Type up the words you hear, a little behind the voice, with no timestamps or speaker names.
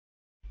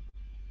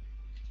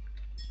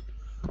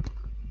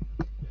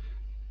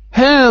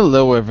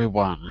Hello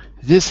everyone,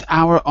 this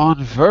hour on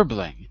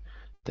Verbling,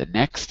 the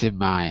next in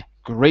my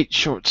Great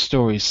Short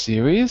Stories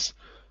series.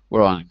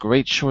 We're on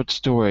Great Short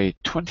Story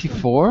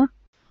 24,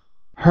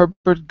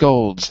 Herbert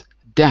Gold's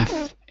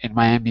Death in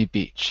Miami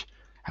Beach.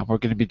 And we're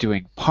going to be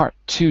doing part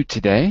 2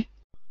 today.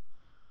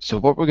 So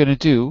what we're going to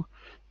do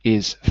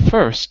is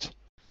first,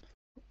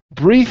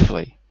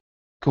 briefly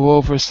go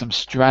over some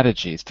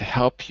strategies to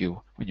help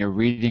you when you're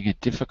reading a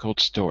difficult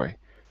story,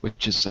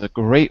 which is a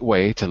great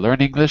way to learn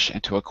English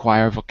and to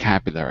acquire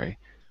vocabulary.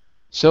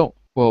 So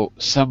we'll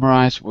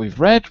summarize what we've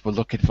read, we'll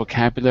look at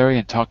vocabulary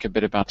and talk a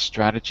bit about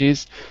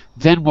strategies.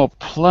 Then we'll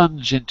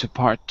plunge into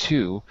part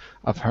 2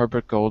 of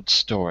Herbert Gold's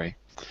story.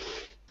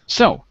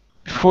 So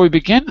before we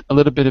begin, a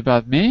little bit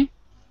about me.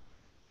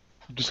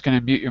 I'm just going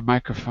to mute your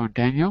microphone,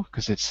 Daniel,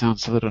 because it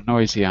sounds a little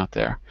noisy out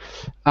there.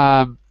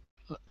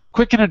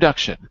 Quick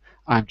introduction.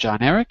 I'm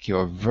John Eric,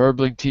 your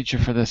Verbling teacher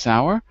for this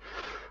hour.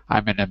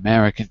 I'm an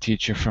American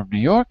teacher from New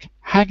York,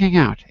 hanging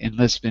out in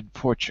Lisbon,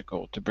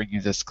 Portugal to bring you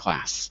this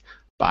class.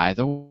 By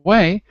the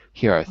way,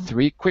 here are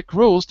 3 quick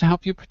rules to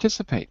help you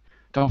participate.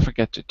 Don't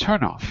forget to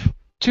turn off,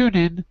 tune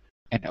in,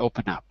 and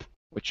open up,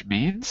 which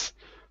means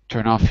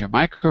turn off your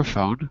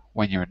microphone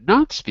when you're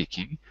not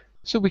speaking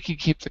so we can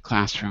keep the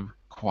classroom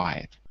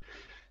quiet.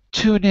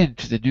 Tune in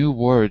to the new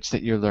words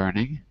that you're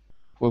learning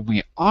when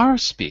we are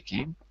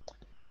speaking,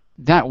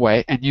 that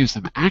way, and use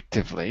them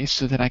actively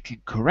so that I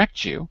can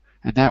correct you,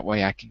 and that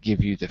way I can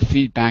give you the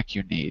feedback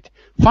you need.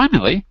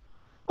 Finally,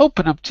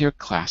 open up to your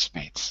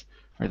classmates.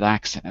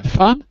 Relax and have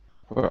fun.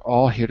 We're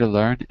all here to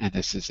learn, and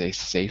this is a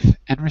safe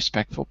and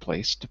respectful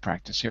place to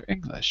practice your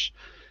English.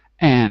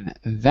 And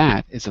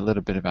that is a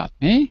little bit about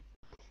me.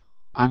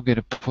 I'm going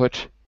to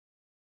put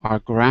our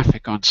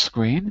graphic on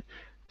screen.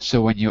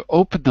 So when you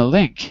open the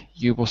link,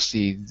 you will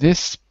see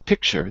this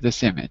picture,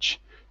 this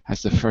image,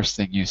 as the first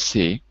thing you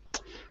see.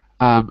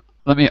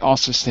 Let me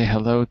also say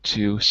hello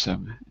to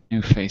some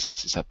new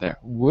faces up there.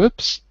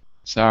 Whoops,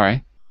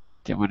 sorry,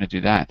 didn't want to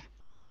do that.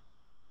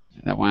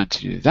 I wanted to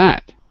do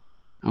that.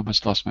 I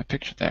almost lost my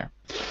picture there.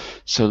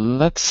 So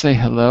let's say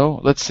hello.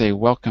 Let's say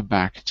welcome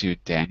back to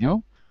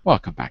Daniel.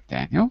 Welcome back,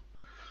 Daniel.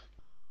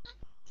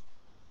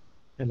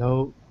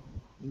 Hello.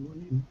 Good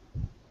morning.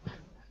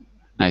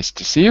 Nice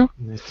to see you.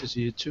 Nice to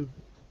see you too.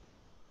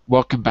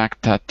 Welcome back,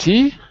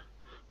 Tati.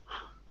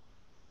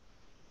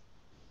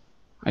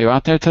 Are you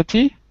out there,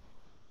 Tati?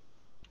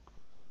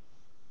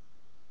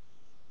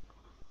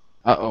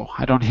 Uh-oh,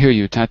 I don't hear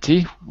you,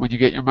 Tati. When you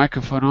get your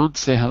microphone on,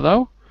 say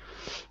hello.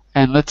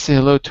 And let's say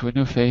hello to a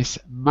new face,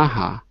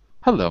 Maha.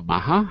 Hello,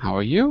 Maha. How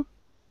are you?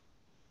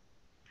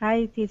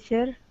 Hi,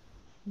 teacher.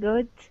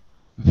 Good.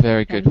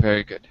 Very good,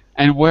 very good.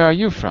 And where are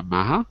you from,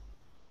 Maha?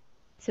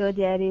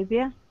 Saudi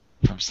Arabia.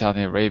 From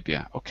Saudi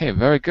Arabia. Okay,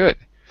 very good.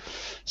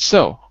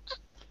 So.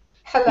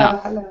 Hello,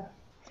 now,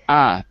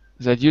 hello.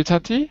 Is that you,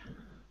 Tati?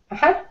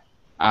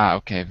 Uh-huh.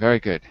 Okay, very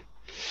good.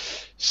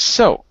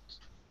 So,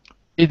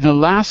 in the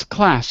last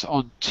class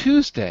on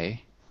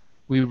Tuesday,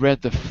 we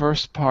read the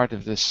first part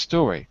of this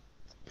story.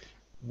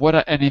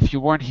 And if you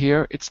weren't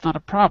here, it's not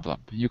a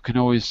problem. You can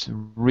always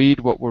read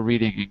what we're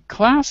reading in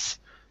class,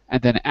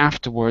 and then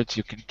afterwards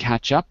you can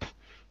catch up,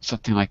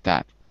 something like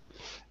that.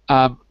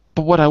 But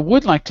what I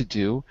would like to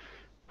do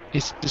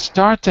is to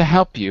start to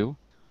help you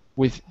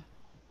with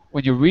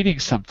when you're reading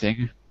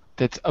something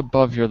that's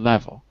above your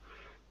level.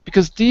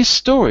 Because these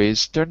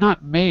stories, they're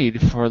not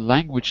made for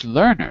language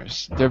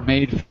learners. They're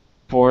made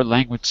for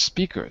language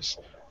speakers.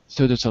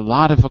 So there's a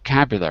lot of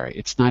vocabulary.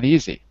 It's not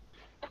easy.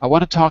 I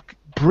want to talk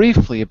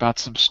briefly about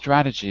some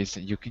strategies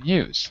that you can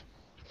use.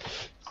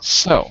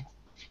 So,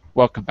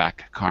 welcome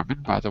back,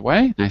 Carmen, by the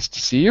way. Nice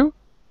to see you.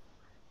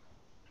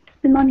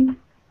 Good morning.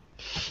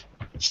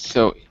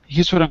 So,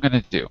 here's what I'm going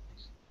to do.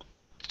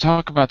 To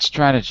talk about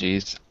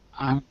strategies,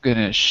 I'm going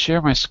to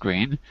share my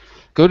screen,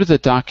 go to the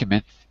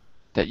document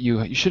that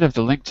you should have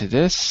the link to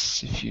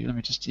this.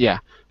 The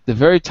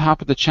very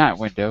top of the chat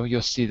window,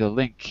 you'll see the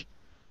link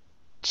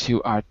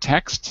to our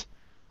text.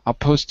 I'll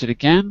post it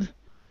again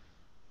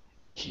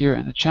here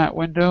in the chat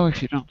window.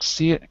 If you don't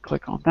see it,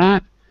 click on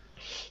that.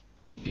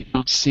 If you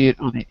don't see it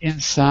on the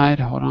inside,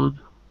 hold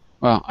on.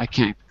 Well, I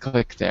can't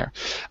click there.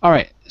 All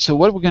right, so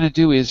what we're going to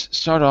do is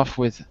start off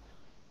with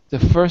the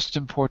first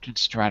important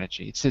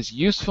strategy. It says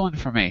useful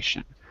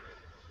information.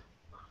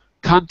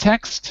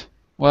 Context,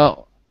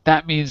 well,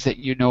 that means that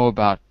you know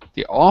about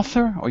the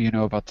author or you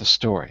know about the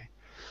story.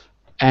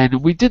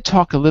 And we did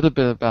talk a little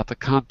bit about the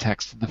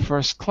context in the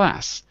first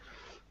class.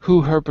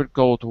 Who Herbert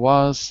Gold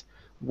was,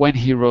 when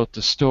he wrote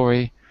the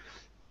story,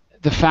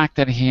 the fact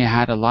that he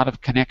had a lot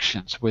of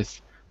connections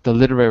with the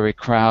literary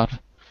crowd.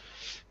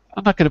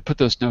 I'm not going to put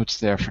those notes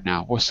there for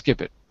now. We'll skip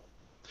it.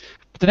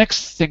 But the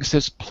next thing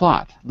says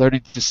plot,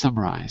 learning to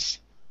summarize.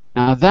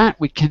 Now that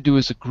we can do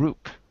as a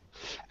group.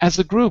 As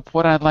a group,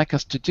 what I'd like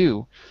us to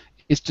do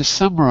is to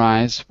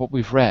summarize what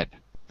we've read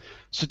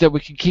so that we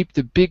can keep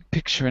the big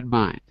picture in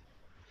mind.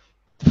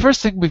 The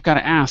first thing we've got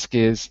to ask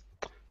is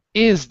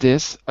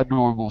this a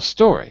normal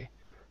story?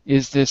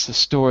 Is this a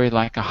story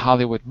like a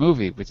Hollywood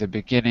movie with a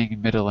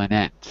beginning, middle, and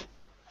end?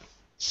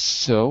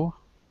 So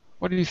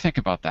What do you think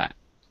about that,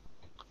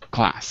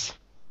 class?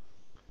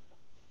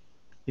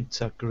 It's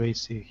a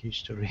crazy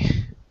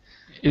history.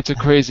 It's a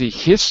crazy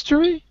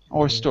history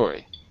or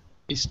story?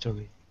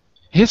 History.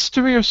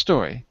 History or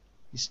story?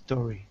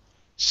 Story.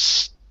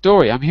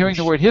 Story. I'm hearing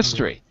the word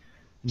history.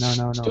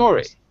 No.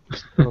 Story.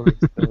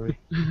 Story.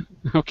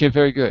 Okay,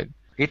 very good.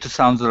 It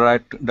sounds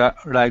like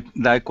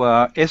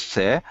a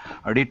essay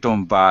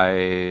written by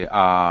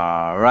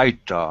a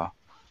writer.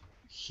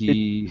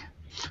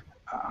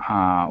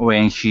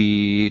 When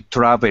he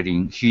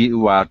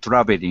was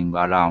traveling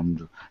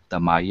around the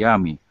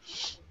Miami.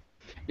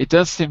 It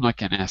does seem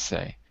like an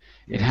essay.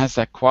 Yes. It has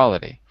that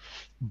quality,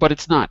 but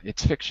it's not.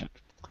 It's fiction.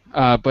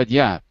 But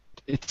yeah,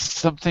 it's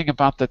something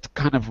about that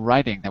kind of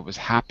writing that was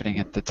happening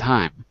at the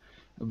time.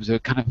 It was a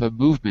kind of a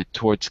movement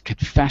towards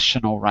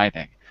confessional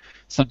writing.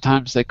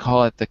 Sometimes they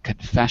call it the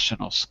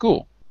confessional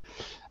school.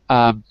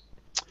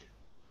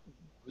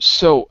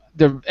 So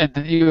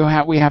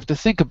we have to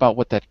think about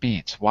what that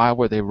means. Why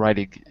were they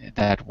writing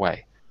that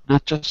way?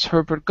 Not just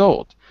Herbert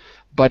Gold,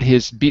 but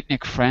his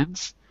beatnik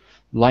friends,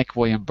 like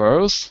William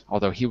Burroughs,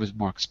 although he was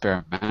more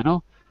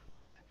experimental.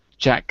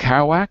 Jack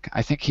Kerouac,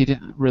 I think he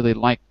didn't really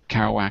like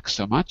Kerouac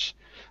so much,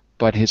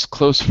 but his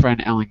close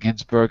friend Allen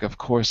Ginsberg, of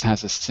course,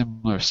 has a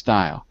similar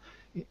style,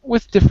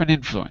 with different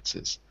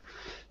influences.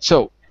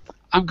 So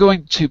I'm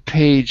going to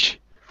page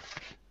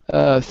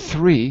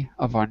 3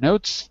 of our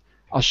notes.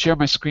 I'll share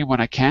my screen when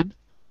I can.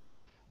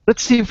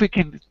 Let's see if we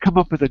can come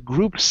up with a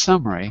group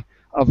summary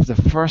of the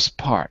first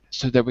part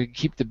so that we can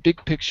keep the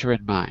big picture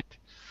in mind.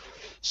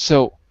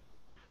 So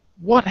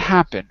what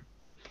happened?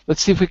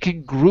 Let's see if we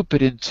can group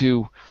it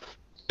into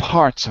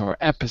parts or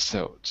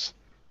episodes.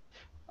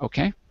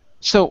 Okay?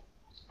 So,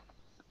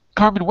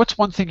 Carmen, what's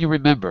one thing you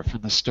remember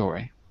from the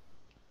story?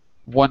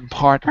 One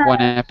part,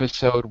 one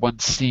episode, one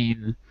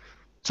scene,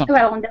 something.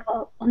 Well,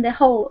 on the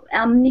whole,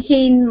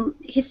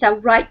 he's a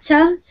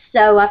writer.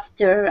 So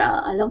after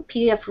a long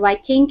period of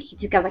writing, he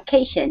took a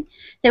vacation.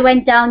 They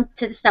went down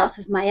to the south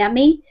of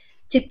Miami,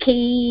 to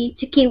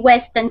Key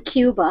West and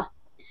Cuba.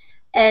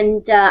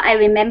 And I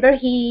remember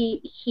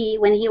he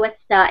when he was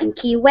in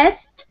Key West,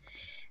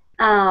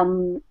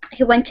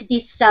 he went to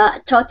this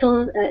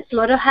turtle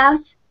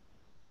slaughterhouse,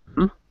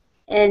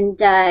 and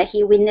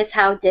he witnessed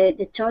how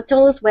the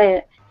turtles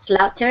were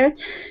slaughtered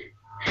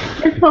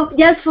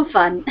just for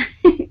fun.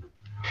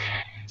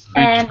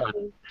 And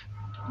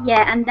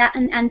yeah,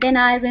 and then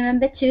I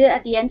remember too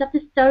at the end of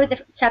the story, the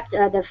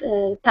chapter,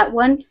 part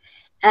 1,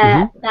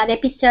 that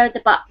episode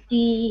about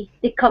the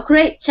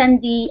cockroach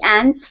and the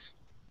ants.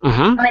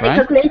 Right. The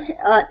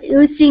cockroach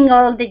using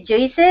all the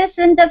juices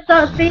and that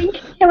sort of thing.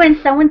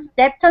 When someone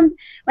stepped on,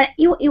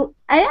 it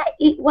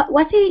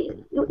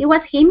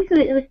was him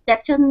who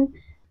stepped on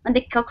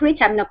the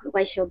cockroach. I'm not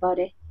quite sure about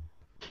it.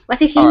 Was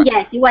it him?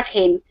 Yes, it was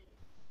him.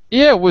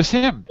 Yeah, it was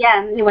him.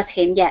 Yeah, it was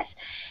him. Yes.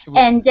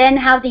 And then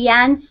how the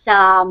ants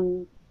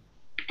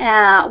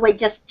were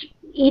just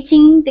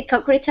eating the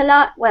cockroach a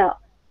lot. Well,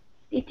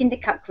 eating the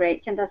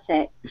cockroach, and that's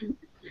it.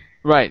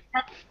 Right.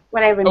 That's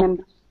what I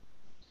remember.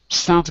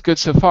 Sounds good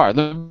so far.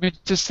 Let me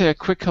just say a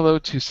quick hello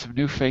to some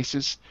new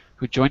faces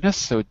who joined us.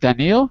 So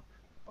Daniel,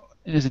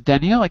 is it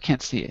Daniel? I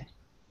can't see it.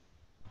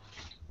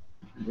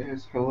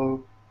 Yes,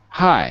 hello.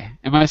 Hi.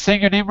 Am I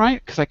saying your name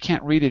right? Because I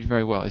can't read it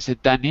very well. Is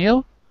it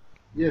Daniel?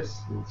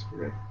 Yes, that's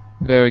correct.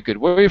 Very good.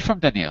 Where are you from,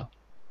 Daniel?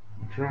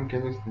 From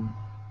Kazakhstan.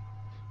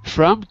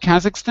 From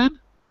Kazakhstan?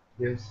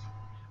 Yes.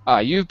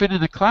 You've been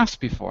in a class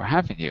before,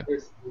 haven't you?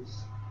 Yes.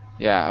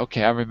 Yeah,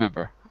 okay, I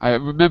remember. I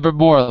remember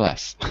more or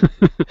less.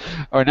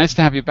 All right, nice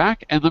to have you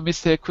back. And let me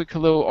say a quick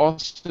hello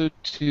also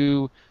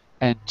to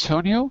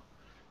Antonio.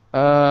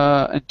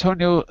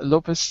 Antonio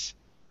Lopez.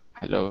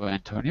 Hello,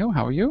 Antonio.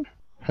 How are you?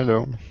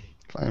 Hello.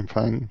 I'm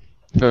fine.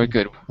 Very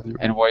good.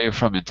 And where are you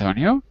from,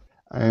 Antonio?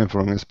 I am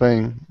from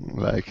Spain,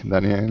 like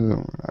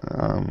Daniel,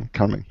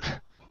 Carmen.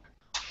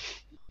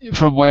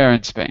 From where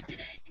in Spain?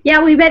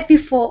 Yeah, we met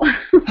before.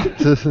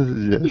 Yes.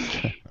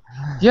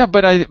 Yeah,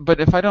 but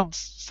if I don't,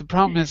 the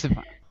problem is if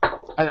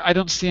I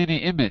don't see any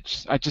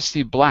image. I just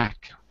see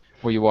black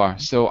where you are.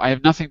 So I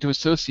have nothing to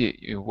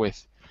associate you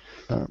with.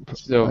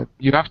 So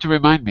you have to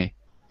remind me.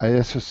 I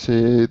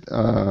associate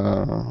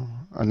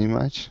an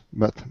image,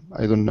 but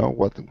I don't know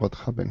what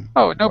happened.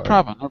 Oh, no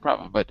problem, no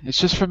problem. But it's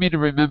just for me to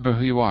remember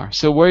who you are.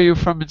 So where are you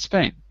from in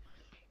Spain?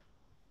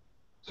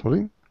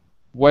 Sorry?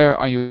 Where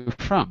are you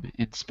from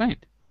in Spain?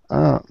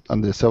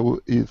 And the south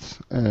is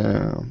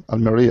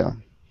Almeria,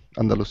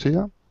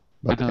 Andalusia,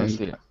 but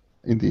Andalusia.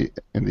 in the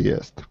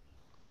east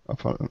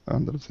of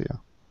Andalusia.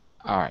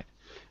 All right.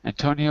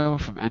 Antonio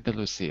from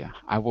Andalusia.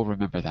 I will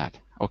remember that.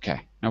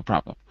 Okay, no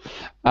problem.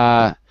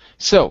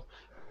 So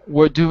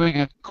we're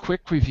doing a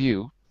quick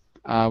review.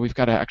 We've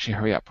got to actually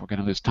hurry up. We're going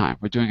to lose time.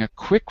 We're doing a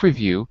quick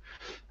review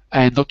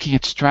and looking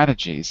at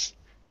strategies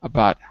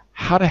about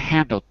how to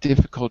handle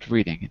difficult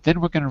reading.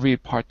 Then we're going to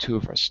read part 2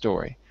 of our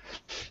story.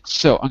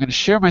 So I'm going to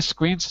share my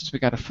screen since we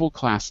got a full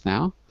class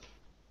now.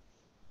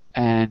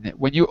 And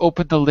when you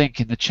open the link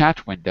in the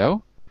chat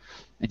window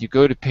and you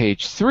go to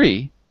page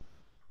 3,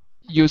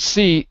 you'll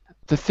see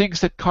the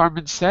things that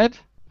Carmen said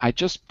I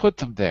just put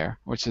them there,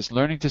 where it says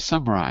learning to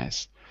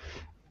summarize.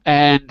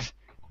 And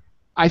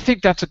I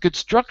think that's a good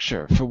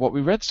structure for what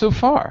we read so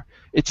far.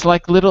 It's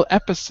like little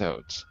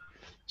episodes.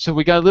 So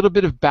we got a little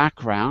bit of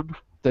background.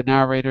 The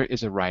narrator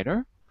is a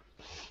writer.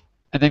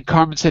 And then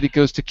Carmen said he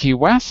goes to Key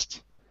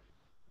West.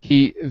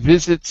 He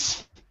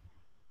visits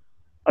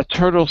a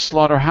turtle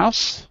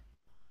slaughterhouse.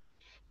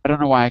 I don't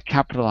know why I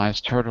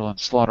capitalized turtle and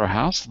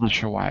slaughterhouse. I'm not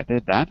sure why I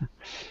did that.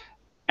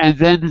 And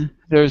then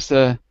there's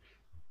a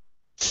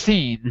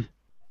scene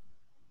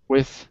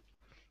with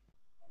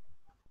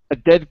a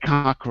dead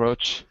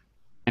cockroach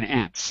and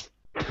ants.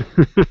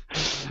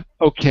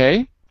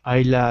 Okay.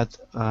 I'll add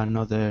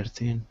another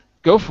thing.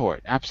 Go for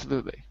it.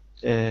 Absolutely.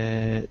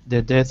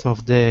 The death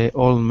of the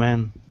old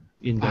man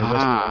in the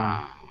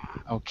restaurant.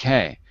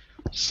 Okay.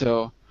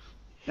 So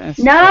that's,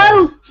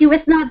 No, he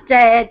was not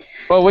dead.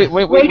 well, wait.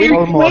 Wait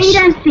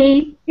and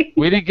see.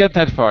 We didn't get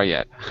that far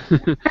yet.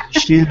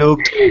 She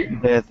looked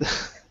dead.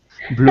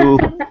 Blue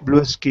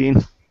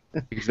skin.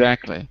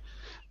 Exactly.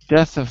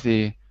 Death of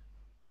the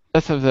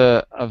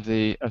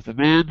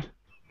man,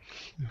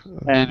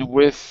 and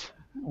with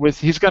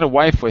he's got a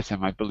wife with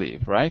him, I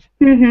believe, right?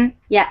 Mm-hmm.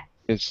 Yeah.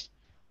 His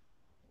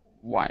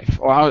wife,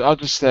 or I'll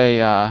just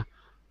say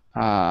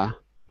I'm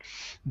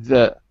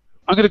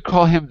going to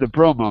call him the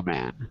Bromo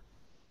man.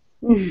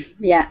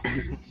 Yeah.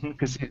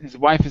 Because his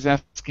wife is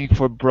asking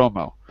for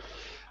bromo.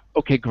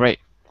 Okay, great.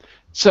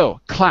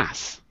 So,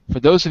 class, for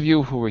those of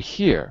you who are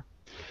here,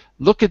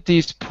 look at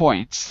these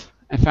points.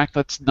 In fact,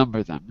 let's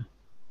number them.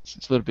 So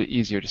it's a little bit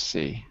easier to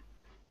see.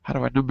 How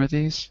do I number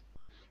these?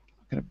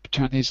 I'm going to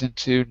turn these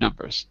into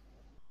numbers.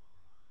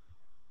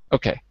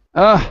 Okay.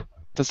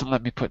 Doesn't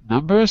let me put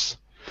numbers.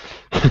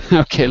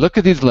 Okay, look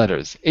at these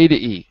letters, A to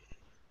E.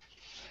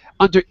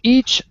 Under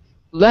each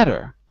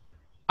letter,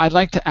 I'd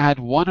like to add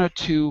one or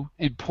two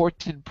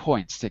important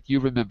points that you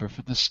remember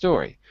from the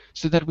story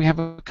so that we have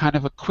a kind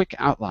of a quick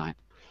outline.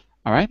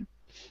 All right?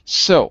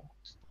 So,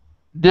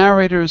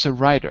 narrator is a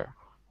writer.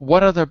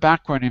 What other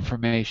background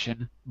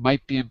information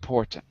might be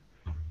important?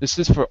 This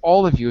is for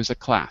all of you as a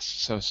class,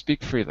 so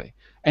speak freely.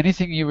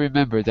 Anything you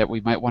remember that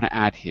we might want to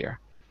add here.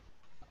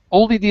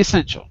 Only the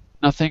essential,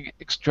 nothing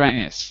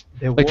extraneous.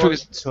 The Like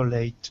word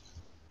isolate.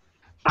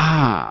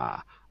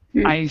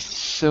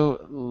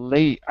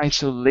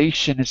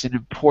 Isolation is an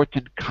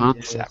important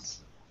concept.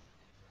 Yes.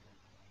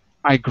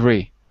 I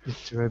agree.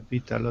 It's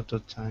repeat a lot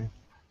of time.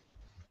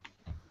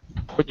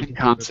 Important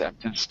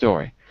concept and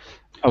story.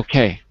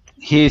 Okay.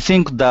 He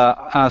thinks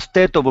the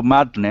state of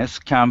madness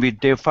can be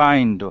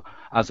defined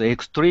as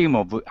extreme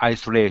of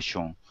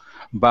isolation,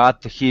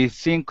 but he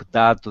thinks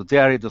that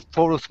there is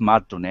false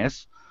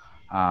madness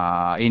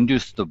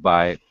induced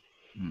by,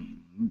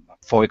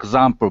 for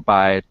example,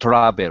 by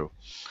travel.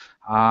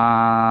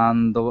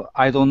 And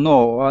I don't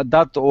know.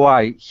 That's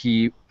why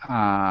he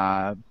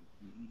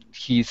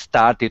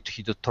started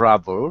his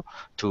travel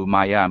to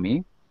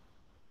Miami.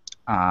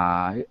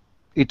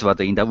 It was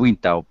in the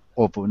winter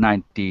of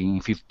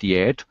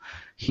 1958.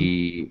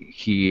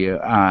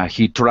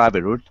 He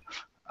traveled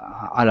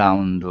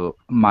around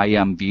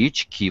Miami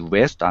Beach, Key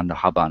West, and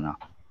Havana.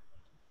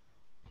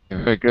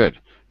 Very good.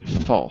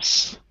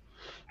 False.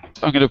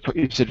 So I'm going to put.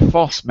 You said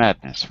false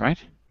madness, right?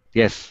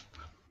 Yes.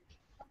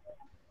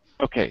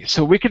 Okay,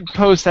 so we can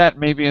pose that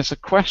maybe as a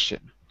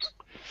question.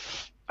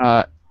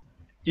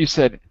 You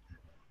said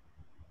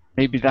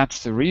maybe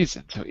that's the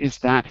reason. So is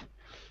that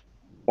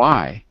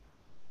why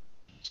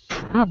he's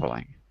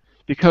traveling?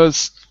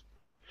 Because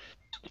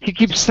he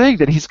keeps saying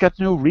that he's got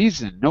no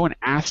reason. No one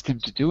asked him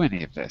to do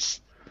any of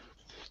this.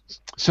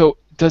 So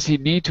does he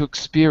need to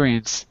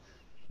experience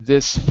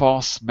this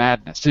false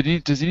madness?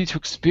 Does he need to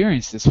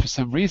experience this for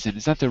some reason?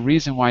 Is that the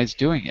reason why he's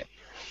doing it?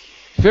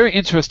 Very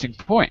interesting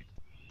point.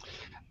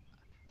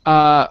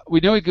 We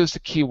know he goes to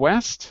Key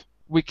West.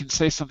 We can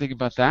say something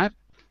about that.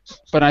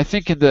 But I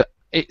think in the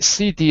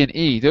C, D, and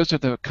E, those are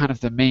the kind of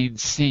the main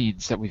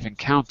scenes that we've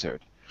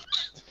encountered.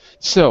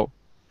 So,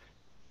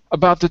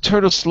 about the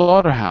turtle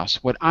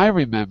slaughterhouse, what I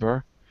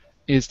remember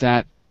is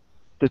that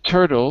the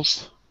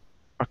turtles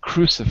are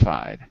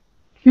crucified.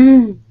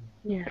 Yeah.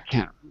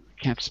 I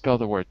can't spell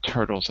the word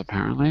turtles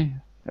apparently.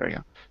 There we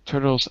go.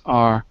 Turtles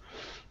are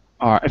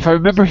if I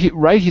remember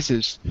right, he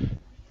says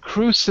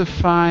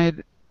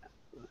crucified.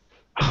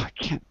 Oh, I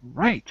can't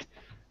write.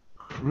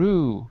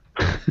 Crucified.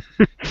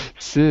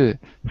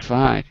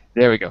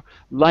 There we go.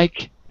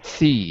 Like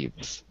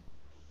thieves.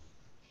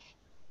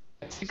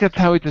 I think that's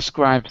how he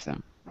describes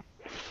them.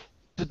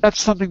 So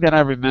that's something that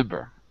I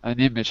remember. An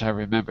image I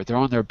remember. They're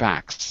on their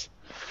backs.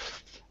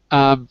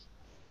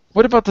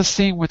 What about the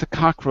scene with the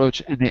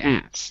cockroach and the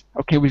ants?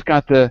 Okay, we've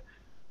got the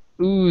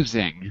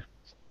oozing.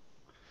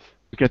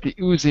 We've got the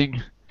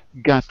oozing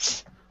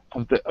guts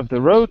of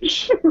the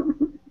roach,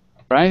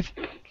 right?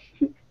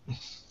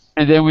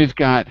 And then we've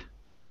got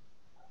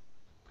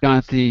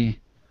the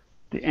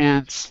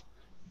ants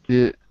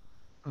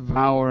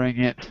devouring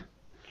it.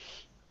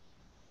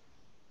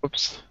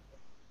 Oops.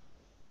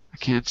 I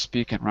can't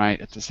speak and write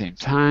at the same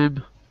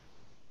time.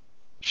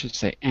 I should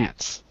say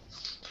ants.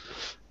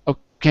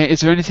 Okay,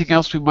 is there anything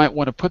else we might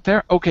want to put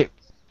there? Okay,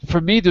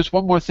 for me, there's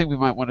one more thing we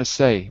might want to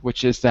say,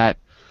 which is that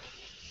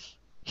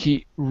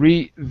he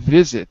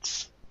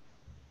revisits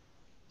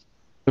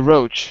the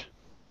roach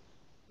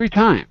 3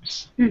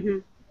 times.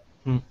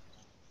 Mm-hmm.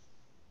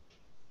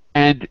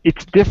 And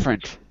it's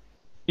different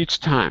each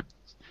time.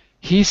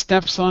 He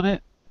steps on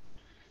it.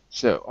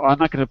 So I'm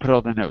not going to put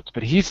all the notes,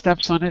 but he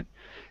steps on it.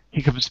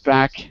 He comes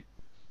back,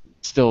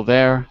 still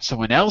there.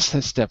 Someone else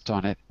has stepped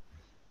on it.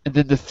 And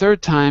then the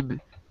 3rd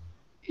time,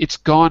 it's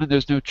gone and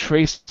there's no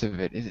trace of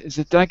it.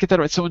 Did I get that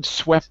right? Someone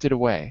swept it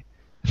away,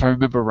 if I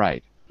remember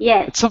right.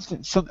 Yes. It's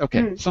something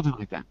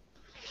like that.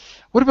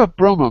 What about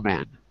Bromo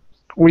Man?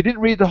 We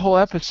didn't read the whole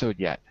episode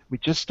yet. We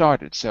just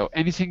started. So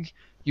anything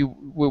you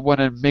would want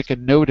to make a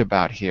note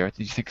about here that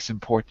you think is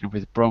important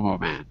with Bromo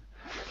Man?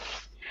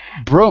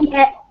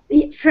 Yeah,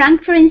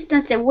 Frank, for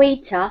instance, the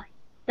waiter,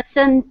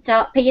 doesn't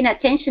pay any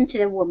attention to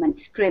the woman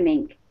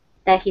screaming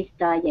that he's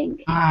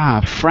dying.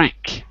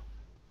 Frank.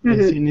 I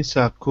think it's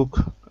a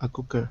cooker.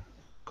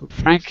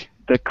 Frank,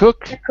 the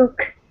cook. The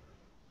cook.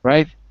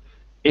 Right?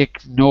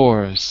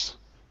 Ignores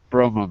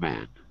Bromo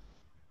Man.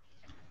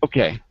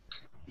 Okay.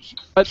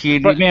 He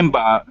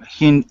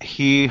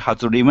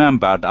has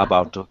remembered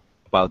about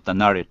the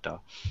narrator.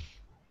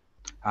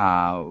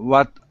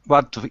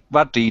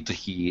 What did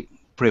he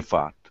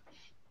prefer?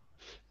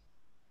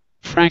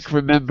 Frank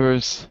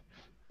remembers.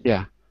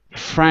 Yeah.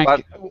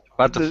 Frank.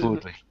 What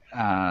food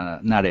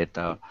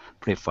narrator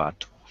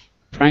preferred?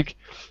 Frank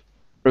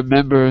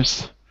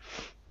remembers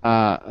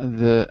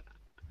the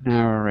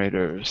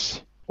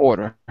narrator's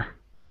order.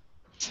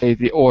 Say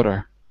the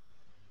order.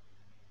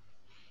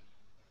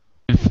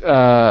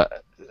 I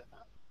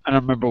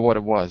don't remember what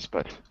it was,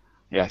 but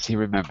yes, he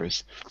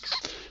remembers.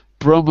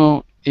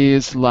 Bromo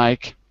is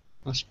like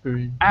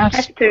aspirin.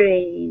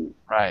 Aspirin.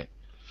 Right.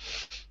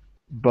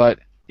 But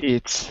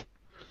it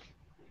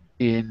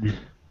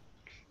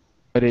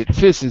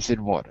fizzes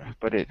in water.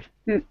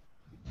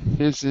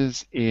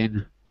 Fizzes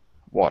in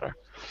water.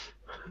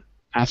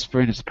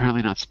 Aspirin is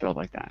apparently not spelled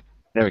like that.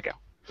 There we go.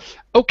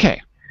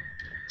 Okay.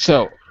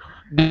 So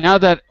now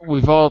that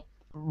we've all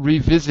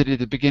revisited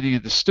the beginning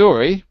of the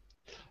story,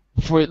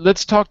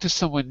 let's talk to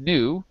someone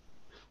new,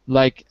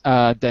 like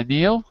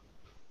Daniel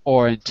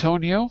or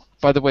Antonio.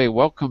 By the way,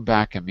 welcome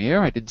back,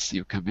 Amir. I didn't see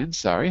you come in.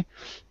 Sorry.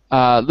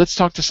 Let's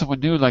talk to someone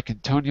new like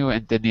Antonio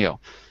and Daniel.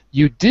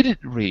 You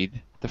didn't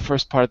read the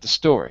first part of the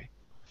story.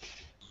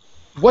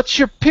 What's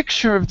your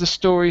picture of the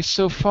story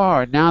so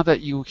far now that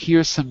you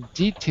hear some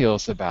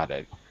details about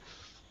it?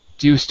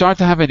 Do you start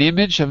to have an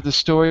image of the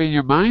story in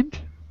your mind?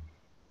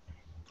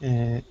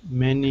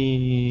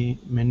 Many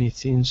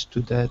things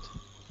to death.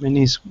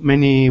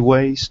 Many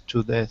ways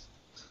to death.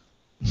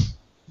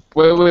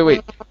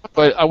 Wait.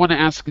 But I want to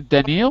ask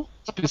Daniel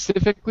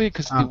specifically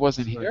because he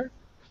wasn't here,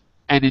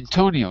 and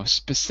Antonio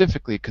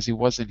specifically because he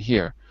wasn't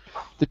here.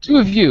 The two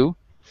of you,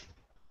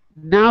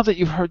 now that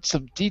you've heard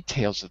some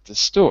details of the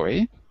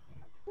story,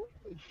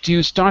 do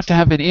you start to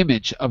have an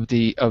image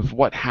of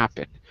what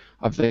happened,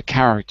 of the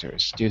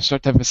characters? Do you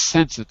start to have a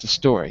sense of the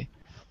story?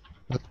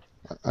 But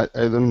I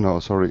don't know.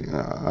 Sorry.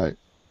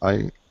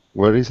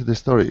 Where is the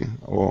story?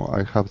 Or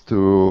I have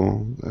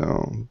to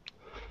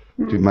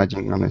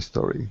imagine a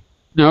story.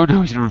 No, you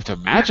don't have to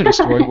imagine a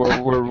story.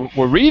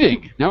 We're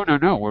reading. No,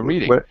 we're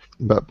reading.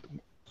 But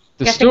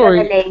the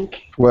story.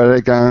 Where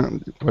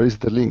is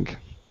the link?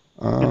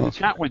 In the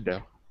chat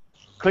window.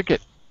 Click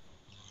it.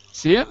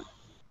 See it?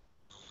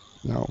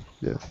 No.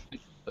 Yes.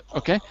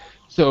 Okay.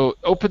 So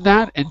open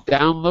that and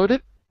download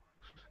it.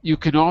 You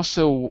can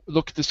also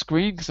look at the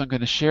screen because I'm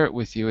going to share it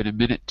with you in a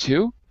minute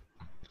too.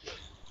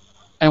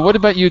 And what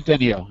about you,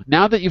 Daniel?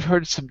 Now that you've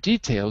heard some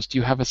details, do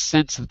you have a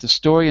sense of the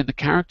story and the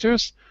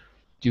characters?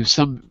 Do you have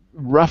some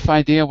rough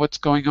idea what's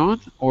going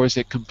on, or is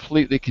it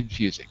completely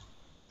confusing?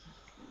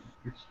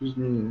 Excuse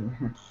me.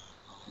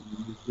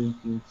 The thing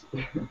is,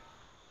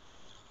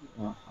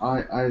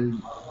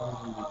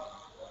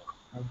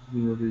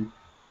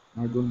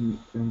 I don't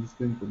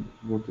understand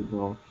what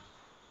about.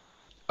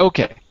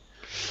 Okay,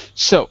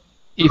 so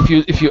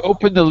if you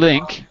open the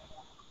link,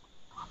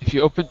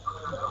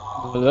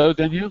 hello,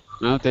 Daniel?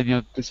 No,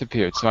 Daniel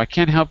disappeared, so I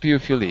can't help you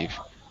if you leave.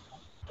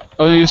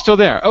 Oh, you're still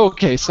there. Oh,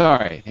 okay,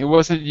 sorry. It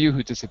wasn't you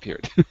who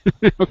disappeared.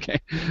 Okay,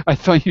 I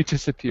thought you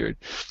disappeared.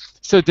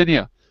 So,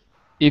 Daniel,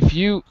 if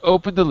you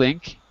open the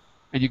link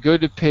and you go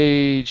to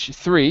page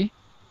 3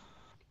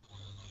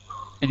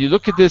 and you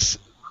look at this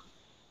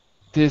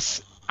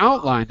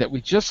outline that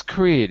we just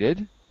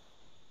created,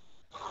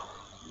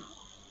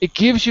 it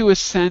gives you a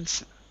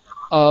sense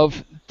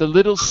of the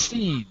little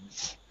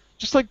scenes,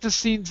 just like the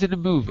scenes in a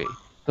movie,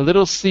 the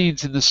little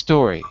scenes in the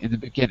story in the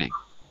beginning.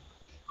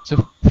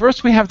 So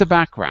first we have the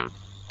background.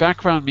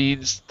 Background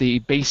means the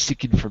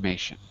basic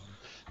information.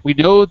 We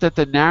know that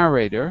the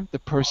narrator, the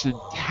person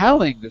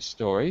telling the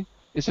story,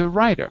 is a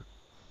writer.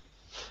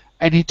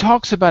 And he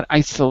talks about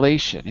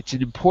isolation. It's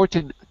an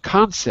important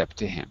concept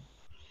to him.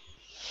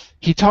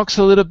 He talks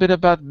a little bit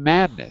about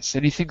madness,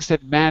 and he thinks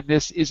that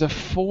madness is a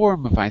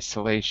form of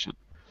isolation.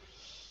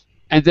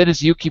 And then,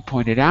 as Yuki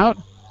pointed out,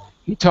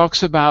 he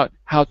talks about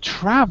how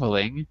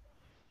traveling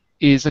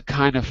is a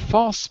kind of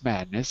false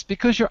madness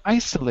because you're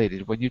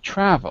isolated when you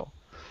travel.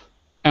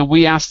 And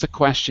we ask the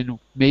question,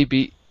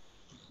 maybe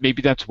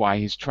that's why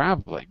he's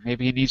traveling.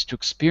 Maybe he needs to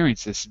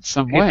experience this in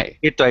some way.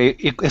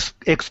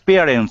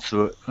 Experience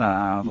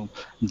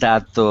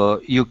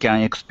that you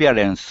can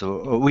experience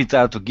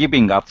without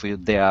giving up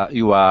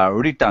your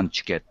return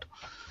ticket.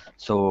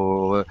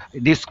 So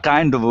this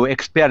kind of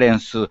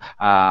experience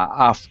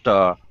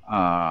after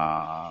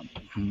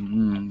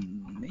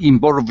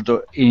involved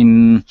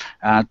in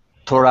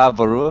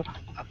travel,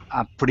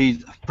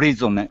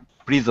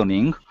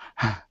 prisoning,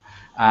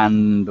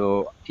 and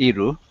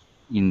ill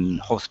in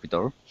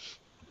hospital.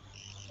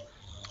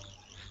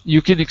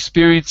 You can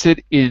experience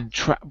it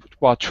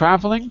while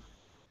traveling,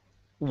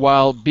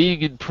 while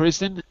being in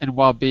prison, and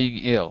while being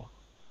ill.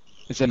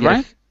 Is that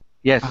right?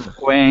 Yes.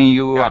 When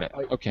you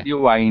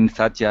are in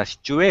such a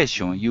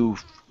situation,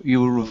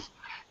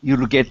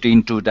 you'll get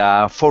into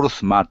the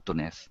false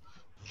madness.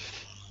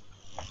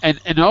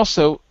 And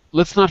also,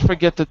 let's not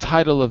forget the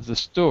title of the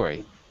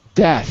story,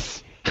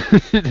 Death.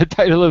 The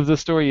title of the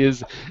story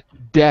is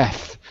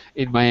Death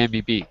in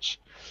Miami Beach.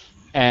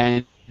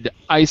 And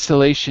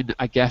isolation,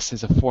 I guess,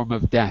 is a form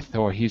of death,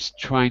 or he's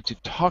trying to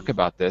talk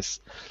about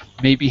this,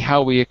 maybe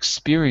how we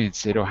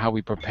experience it or how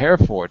we prepare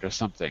for it or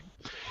something.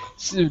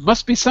 So there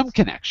must be some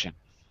connection.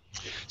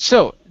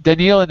 So,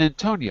 Daniel and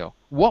Antonio,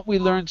 what we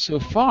learned so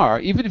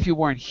far, even if you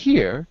weren't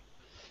here,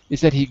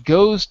 is that he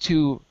goes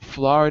to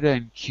Florida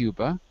and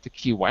Cuba, to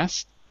Key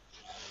West.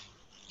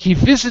 He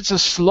visits a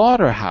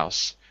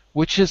slaughterhouse,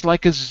 which is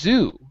like a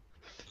zoo.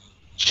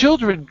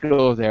 Children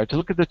go there to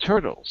look at the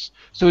turtles.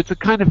 So it's a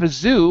kind of a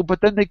zoo,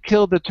 but then they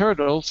kill the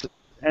turtles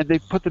and they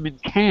put them in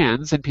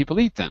cans and people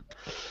eat them.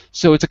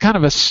 So it's a kind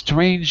of a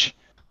strange,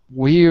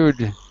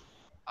 weird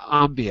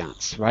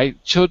ambiance,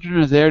 right? Children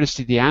are there to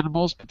see the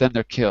animals, but then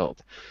they're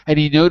killed. And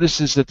he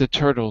notices that the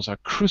turtles are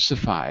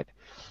crucified.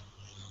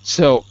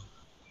 So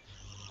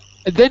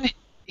then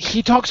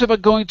he talks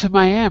about going to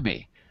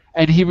Miami,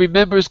 and he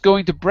remembers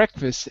going to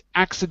breakfast,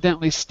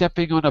 accidentally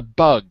stepping on a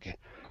bug.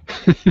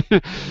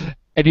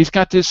 And he's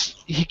got this,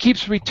 he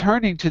keeps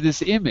returning to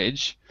this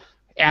image.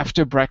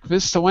 After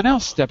breakfast, someone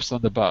else steps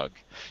on the bug.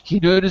 He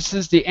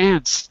notices the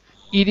ants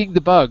eating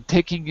the bug,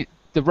 taking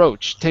the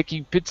roach,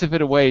 taking bits of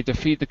it away to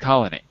feed the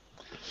colony.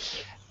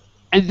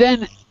 And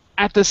then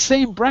at the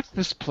same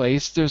breakfast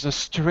place, there's a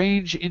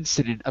strange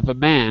incident of a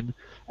man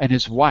and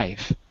his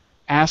wife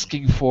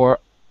asking for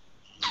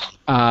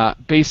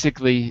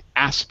basically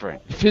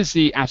aspirin,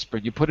 fizzy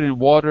aspirin. You put it in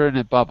water and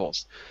it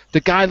bubbles. The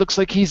guy looks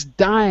like he's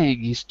dying.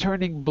 He's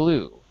turning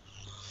blue.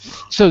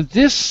 So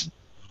this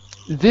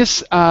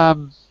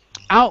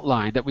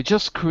outline that we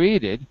just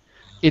created,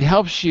 it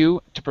helps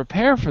you to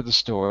prepare for the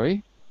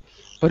story,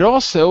 but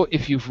also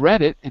if you've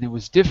read it and it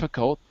was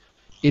difficult,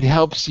 it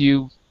helps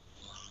you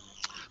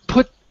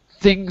put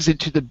things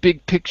into the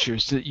big picture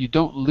so that you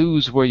don't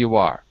lose where you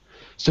are.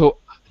 So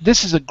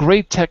this is a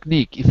great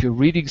technique if you're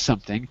reading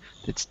something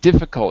that's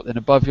difficult and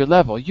above your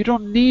level. You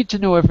don't need to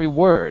know every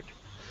word,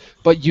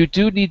 but you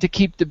do need to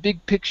keep the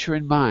big picture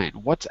in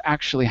mind, what's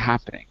actually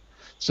happening.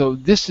 So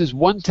this is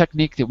one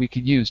technique that we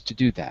can use to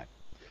do that.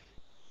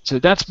 So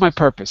that's my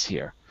purpose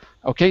here.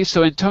 Okay,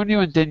 so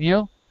Antonio and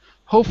Danielle,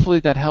 hopefully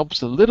that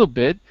helps a little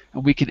bit,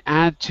 and we can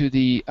add to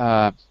the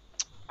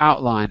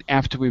outline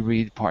after we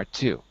read part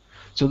 2.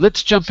 So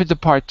let's jump into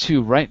part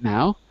 2 right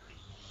now.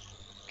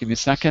 Give me a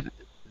second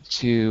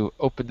to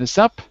open this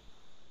up.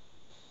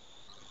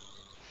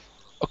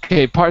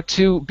 Okay, part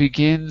 2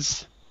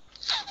 begins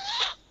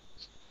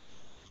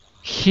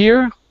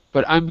here,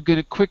 but I'm going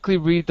to quickly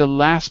read the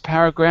last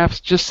paragraphs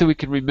just so we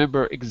can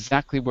remember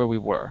exactly where we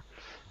were.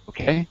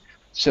 Okay,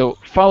 so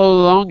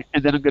follow along,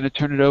 and then I'm going to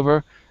turn it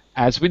over.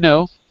 As we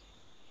know,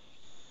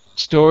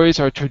 stories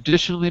are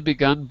traditionally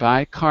begun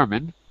by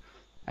Carmen,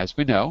 as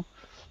we know.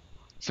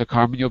 So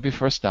Carmen, you'll be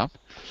first up.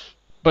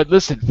 But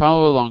listen,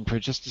 follow along for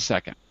just a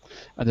second.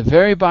 At the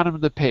very bottom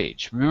of the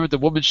page, remember the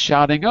woman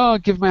shouting, "Oh,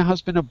 give my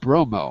husband a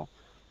bromo."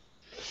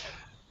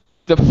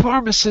 The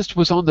pharmacist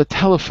was on the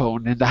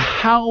telephone, and the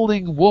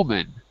howling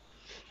woman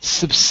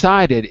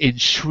subsided in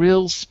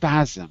shrill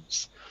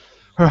spasms.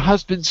 Her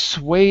husband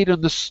swayed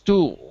on the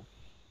stool.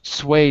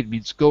 Swayed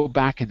means go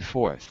back and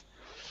forth.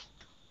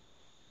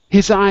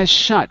 His eyes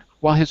shut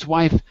while his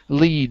wife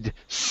leaned,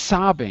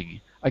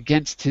 sobbing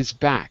against his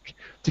back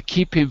to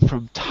keep him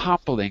from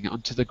toppling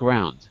onto the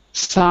ground.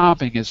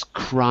 Sobbing is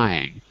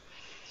crying.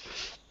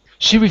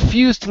 She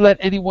refused to let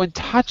anyone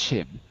touch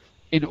him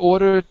in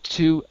order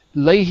to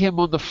lay him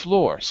on the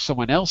floor,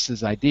 someone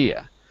else's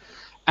idea,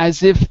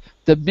 as if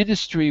the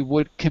ministry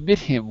would commit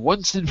him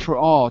once and for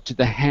all to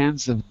the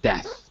hands of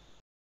death.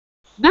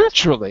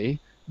 Naturally,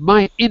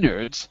 my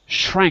innards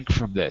shrank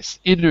from this.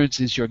 Innards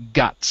is your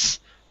guts,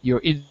 your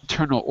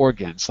internal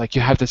organs, like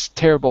you have this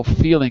terrible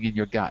feeling in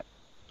your gut.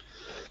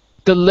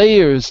 The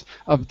layers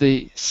of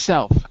the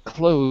self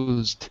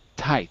closed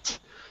tight.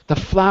 The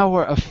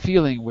flower of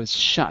feeling was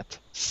shut,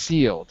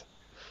 sealed.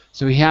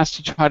 So he has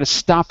to try to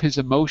stop his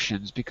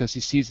emotions because he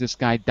sees this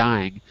guy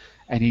dying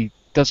and he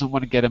doesn't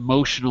want to get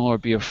emotional or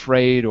be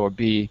afraid or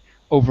be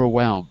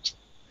overwhelmed.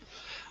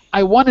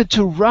 I wanted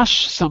to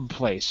rush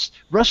someplace,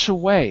 rush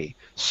away,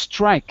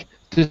 strike,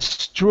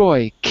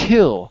 destroy,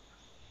 kill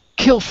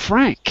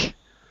Frank.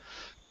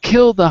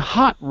 Kill the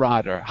hot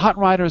rodder. Hot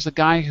rodder is a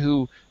guy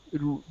who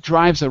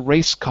drives a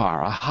race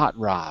car, a hot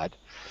rod,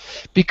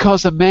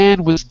 because a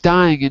man was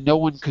dying and no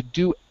one could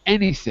do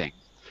anything.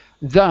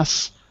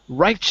 Thus,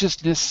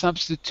 righteousness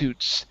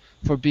substitutes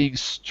for being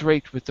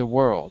straight with the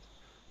world.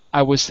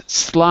 I was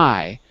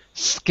sly,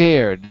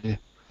 scared.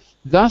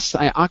 Thus,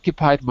 I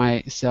occupied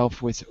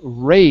myself with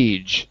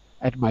rage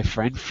at my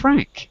friend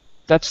Frank,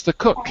 that's the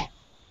cook,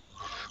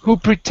 who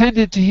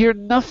pretended to hear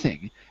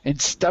nothing and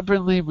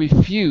stubbornly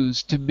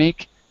refused to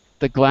make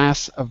the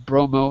glass of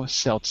bromo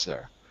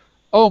seltzer.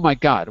 Oh my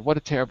God, what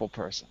a terrible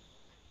person.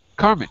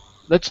 Carmen,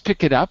 let's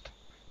pick it up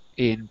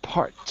in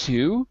part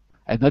 2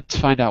 and let's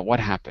find out what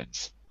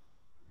happens.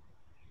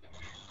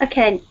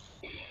 Okay,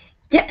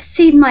 let's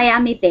see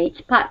Miami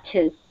Beach, part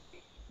 2.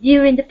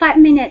 During the 5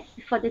 minutes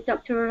before the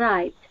doctor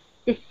arrived,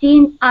 the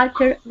scene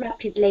altered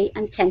rapidly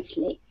and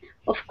tensely.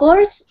 Of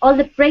course, all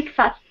the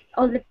breakfasters,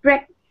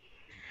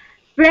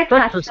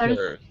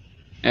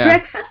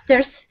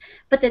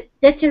 but the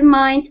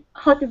determined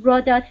hot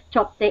rodders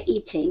stopped their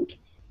eating.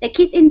 The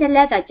kid in the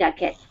leather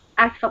jacket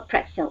asked for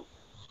pretzels,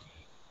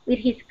 with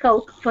his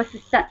coke for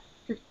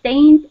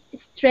sustained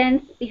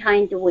strength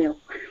behind the wheel.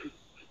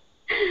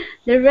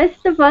 The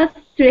rest of us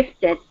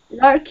drifted,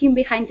 lurking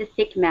behind the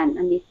sick man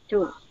on his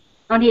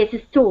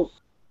stool.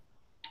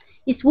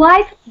 His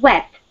wife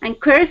wept and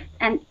cursed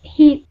and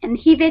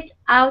heaved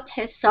out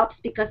her sobs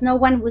because no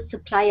one would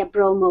supply a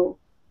bromo.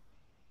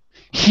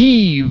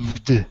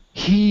 Heaved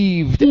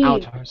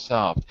out her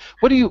sobs.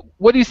 What do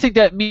you think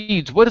that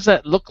means? What does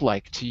that look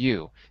like to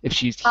you if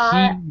she's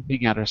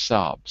heaving out her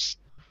sobs?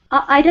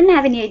 I don't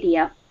have any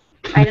idea.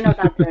 I don't know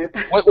that verb.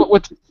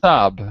 What's a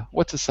sob?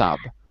 What's a sob?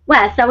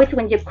 Well, so it's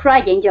when you're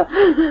crying, you're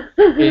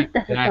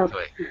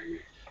exactly.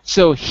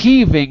 So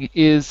heaving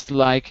is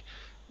like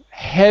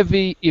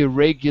heavy,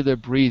 irregular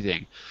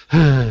breathing.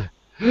 like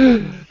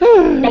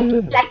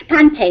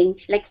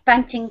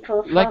panting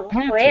for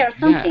air or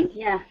something.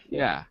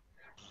 Yeah.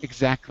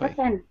 Exactly.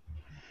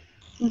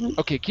 Mm-hmm.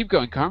 Okay, keep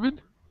going,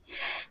 Carmen.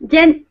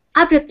 Then,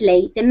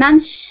 abruptly, the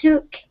man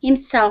shook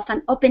himself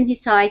and opened his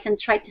eyes and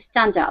tried to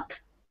stand up.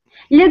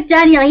 Look,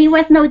 Daniel, he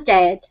was not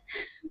dead.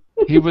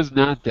 He was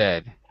not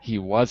dead. He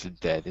wasn't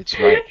dead. It's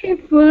right. He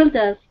fooled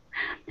us.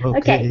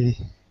 Okay.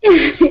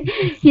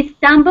 He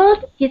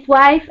stumbled. His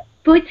wife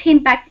put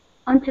him back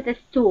onto the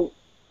stool.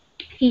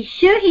 He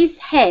shook his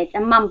head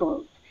and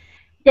mumbled.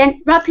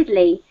 Then,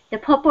 rapidly, the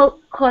purple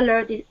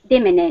color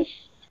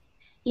diminished.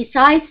 His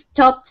eyes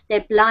stopped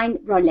their blind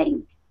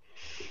rolling.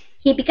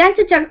 He began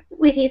to talk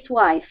with his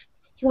wife.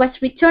 He was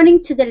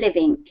returning to the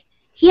living.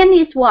 He and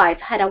his wife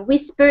had a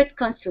whispered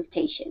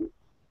consultation.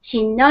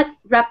 She nodded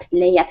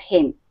rapidly at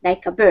him,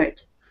 like a bird.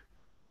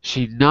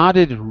 She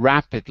nodded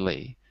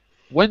rapidly.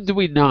 When do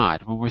we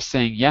nod? When we're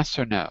saying yes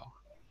or no?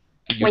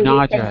 When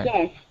you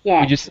say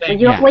yes. When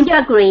you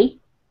agree.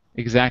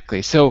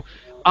 Exactly. So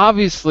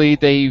obviously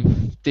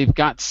they've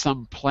got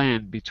some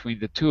plan between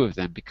the two of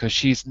them because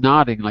she's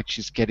nodding like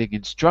she's getting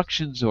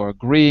instructions or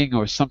agreeing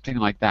or something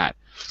like that.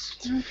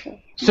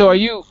 Okay. So are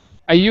you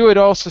at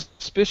all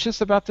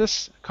suspicious about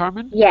this,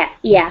 Carmen?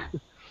 Yeah.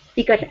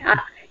 Because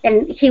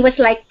and he was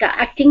like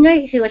acting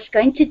like he was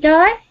going to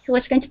die, he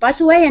was going to pass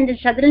away, and then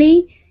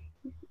suddenly,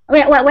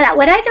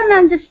 what I don't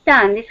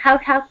understand is how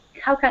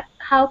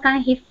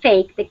can he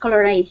fake the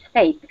color in his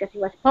face because he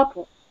was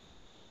purple.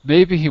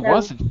 Maybe he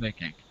wasn't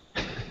faking.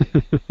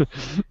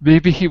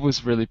 Maybe he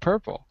was really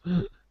purple.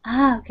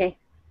 Okay.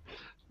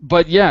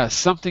 But yeah,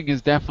 something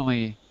is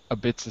definitely a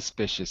bit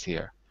suspicious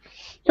here.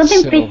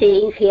 Something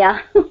fishy is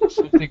here.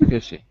 Something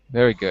fishy.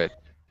 Very good.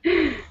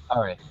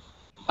 All right.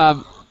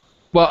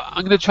 Well,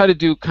 I'm going to try to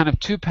do kind of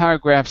 2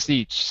 paragraphs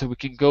each so we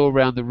can go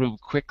around the room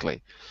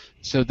quickly.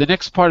 So the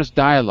next part is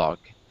dialogue.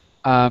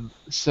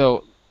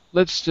 So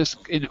let's just,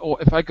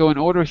 if I go in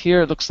order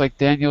here, it looks like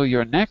Daniel,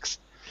 you're next.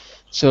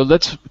 So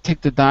let's take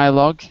the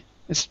dialogue.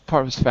 This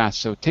part was fast,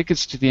 so take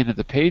us to the end of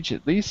the page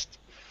at least.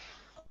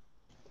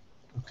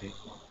 Okay.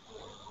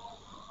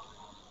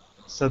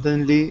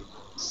 Suddenly,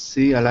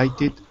 she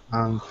alighted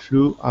and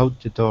flew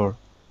out the door.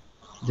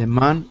 The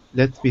man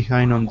left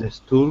behind on the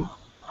stool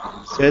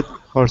said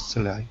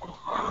hoarsely.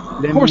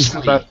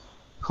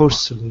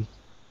 Hoarsely.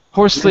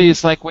 Hoarsely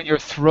is like when your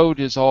throat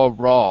is all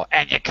raw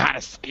and you kind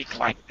of speak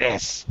like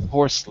this.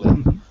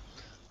 Hoarsely.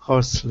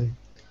 Hoarsely.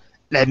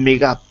 Let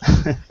me up.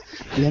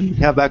 Let me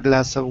have a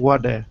glass of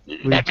water.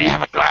 Let me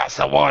have a glass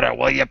of water,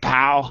 will you,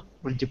 pal?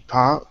 Will you,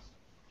 pal?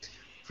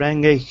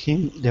 Frank gave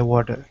him the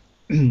water.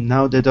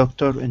 Now the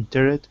doctor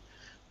entered,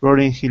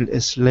 rolling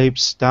his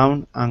sleeves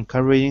down and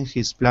carrying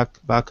his black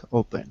bag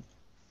open.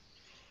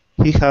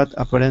 He had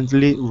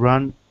apparently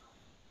run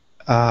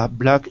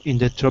black in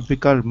the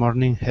tropical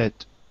morning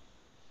heat.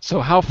 So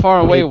how far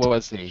away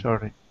was he?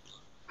 Sorry.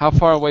 How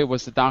far away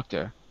was the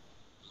doctor?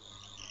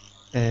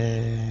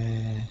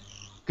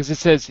 Because it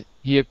says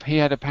he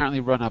had apparently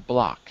run a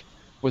block.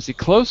 Was he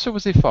close or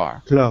was he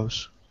far?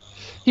 Close.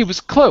 He was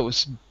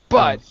close,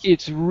 but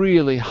it's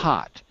really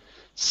hot.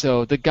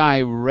 So the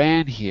guy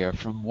ran here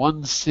from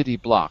one city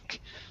block.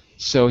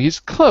 So he's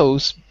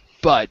close,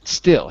 but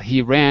still,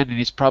 he ran and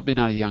he's probably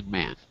not a young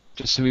man.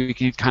 Just so we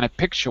can kind of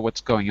picture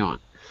what's going on.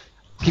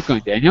 Keep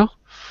going, Daniel.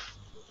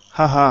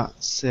 Haha,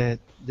 said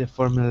the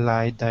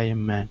formerly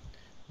dying man.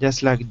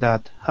 Just like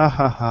that. Ha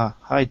ha ha.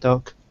 Hi,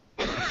 Doc.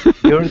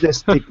 You're the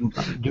sick man.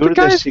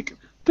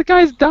 The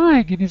guy's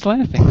dying and he's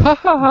laughing. Ha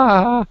ha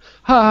ha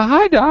ha.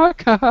 Hi,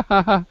 Doc. Ha ha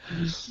ha.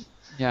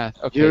 Yeah,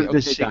 okay, You're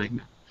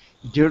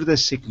the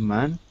sick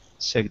man,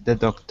 said the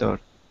doctor.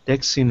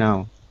 Taxi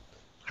now.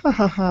 Ha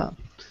ha ha.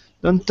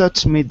 Don't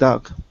touch me,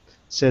 Doc,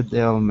 said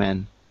the old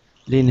man,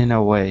 leaning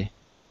away.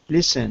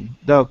 Listen,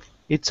 Doc,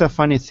 it's a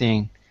funny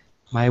thing.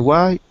 My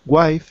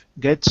wife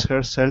gets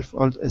herself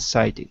all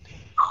excited.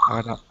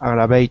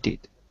 Aggravated.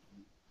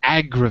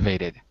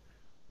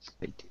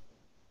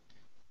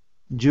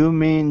 You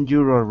mean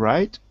you're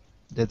alright?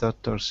 The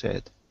doctor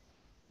said.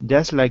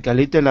 Just like a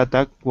little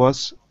attack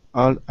was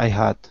all I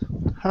had.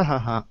 Ha ha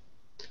ha,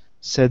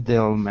 said the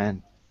old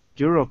man.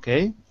 You're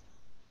okay?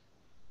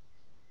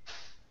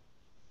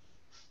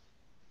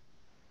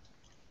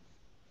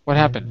 What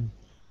happened?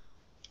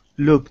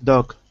 Look,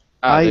 Doc.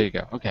 There you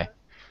go. Okay.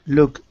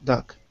 Look,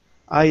 Doc.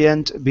 I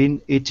ain't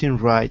been eating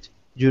right.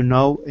 You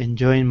know,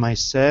 enjoying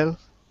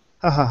myself.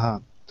 Ha ha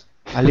ha.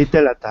 A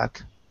little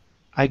attack.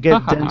 I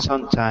get them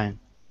sometime.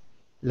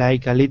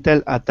 Like a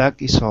little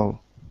attack is all.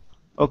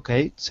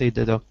 Okay, said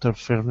the doctor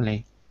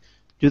firmly.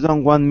 You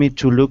don't want me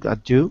to look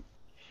at you?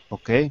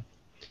 Okay.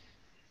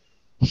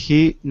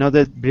 He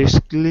nodded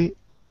briskly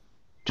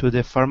to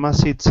the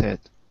pharmacy and said,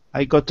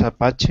 I got a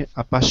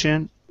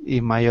patient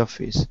in my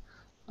office,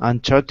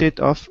 and trotted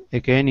off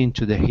again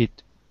into the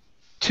heat.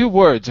 2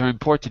 words are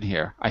important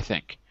here, I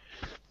think.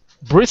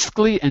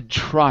 Briskly and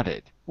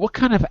trotted. What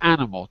kind of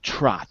animal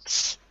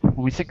trots?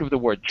 When we think of the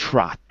word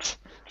trot,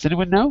 does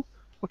anyone know?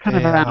 What kind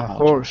of animal? A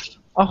horse.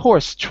 A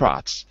horse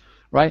trots,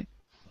 right?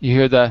 You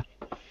hear the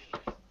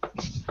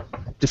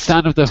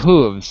sound of the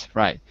hooves,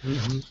 right?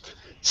 Mm-hmm.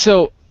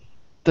 So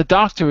the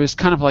doctor is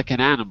kind of like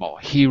an animal.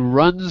 He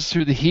runs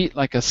through the heat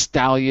like a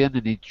stallion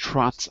and he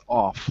trots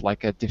off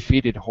like a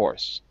defeated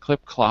horse.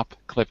 Clip, clop,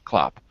 clip,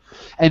 clop.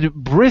 And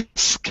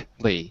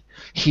briskly,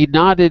 he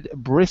nodded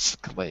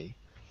briskly.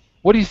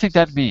 What do you think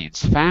that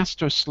means?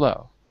 Fast or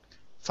slow?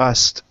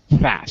 Fast.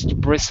 Fast.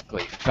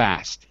 Briskly.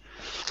 Fast.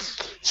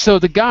 So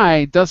the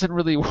guy doesn't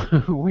really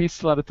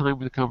waste a lot of time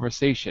with the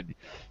conversation.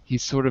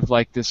 He's sort of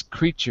like this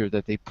creature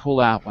that they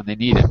pull out when they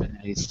need him, and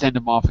they send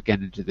him off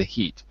again into the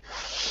heat.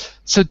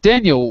 So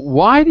Daniel,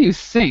 what do you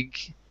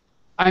think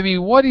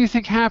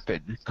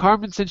happened?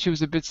 Carmen said she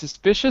was a bit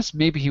suspicious.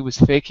 Maybe he was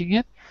faking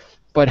it.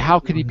 But how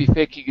could he be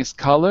faking his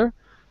color?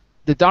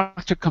 The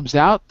doctor comes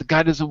out. The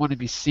guy doesn't want to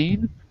be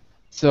seen.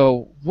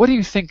 So what do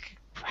you think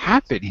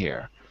happened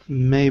here?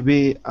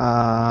 Maybe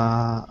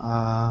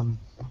a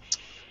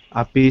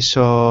piece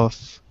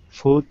of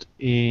food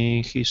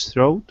in his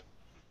throat.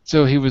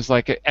 So he was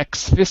like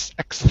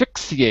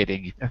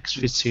asphyxiating.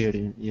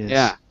 Asphyxiating, yes.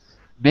 Yeah,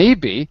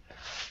 maybe.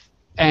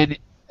 And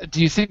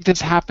do you think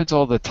this happens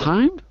all the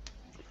time?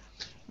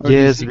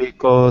 Yes,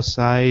 because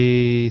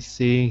I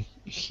think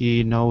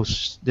he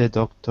knows the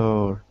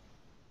doctor.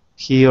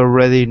 He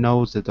already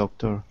knows the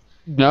doctor.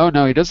 No,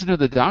 he doesn't know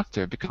the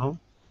doctor because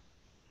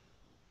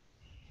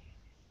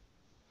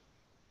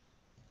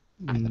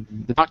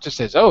the doctor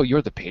says, "Oh,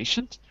 you're the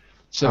patient."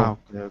 So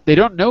they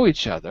don't know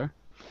each other.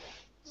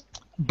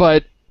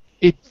 But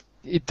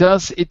it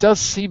does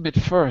seem at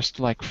first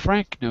like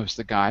Frank knows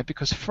the guy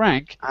because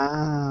Frank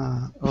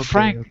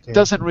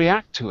doesn't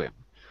react to him.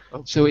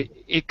 Okay. So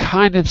it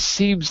kind of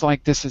seems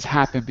like this has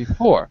happened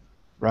before,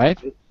 right?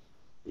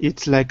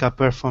 It's like a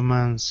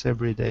performance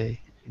every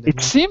day.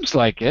 It seems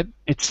like it.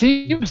 It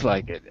seems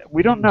like it.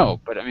 We don't know,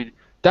 but I mean,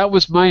 that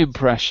was my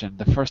impression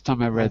the first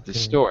time I read the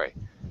story.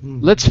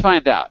 Let's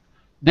find out.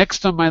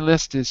 Next on my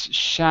list is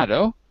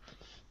Shadow.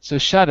 So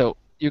Shadow,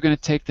 you're going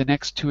to take the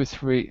next 2 or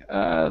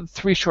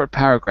 3 short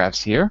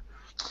paragraphs here.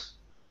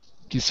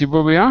 Do you see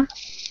where we are?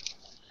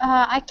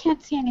 I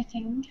can't see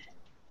anything.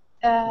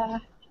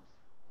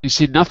 You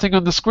see nothing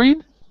on the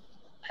screen?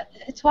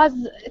 It was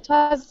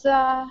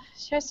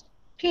share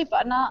screen,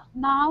 but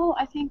now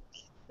I think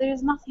there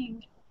is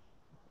nothing.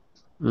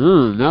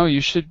 No,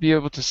 you should be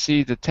able to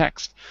see the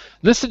text.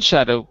 Listen,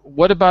 Shadow,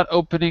 what about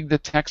opening the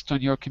text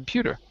on your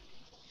computer?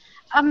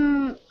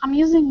 I'm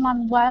using my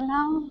mobile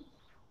now.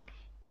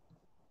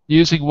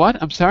 Using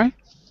what? I'm sorry?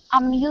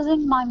 I'm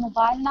using my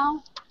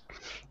mobile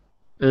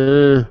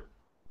now.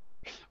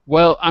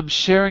 Well, I'm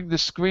sharing the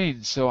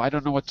screen, so I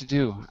don't know what to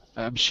do.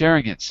 I'm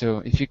sharing it, so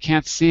if you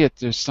can't see it,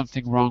 there's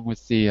something wrong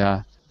with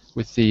the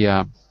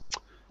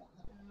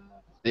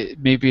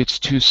maybe it's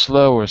too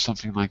slow or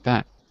something like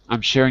that.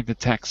 I'm sharing the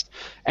text,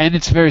 and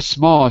it's very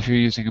small if you're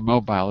using a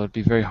mobile. It'd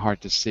be very hard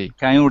to see.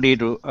 Can you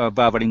read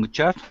bubbling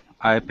chat?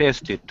 I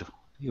pasted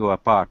your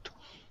part.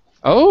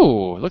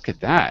 Oh, look at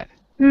that.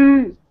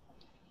 Mm.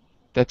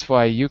 That's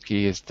why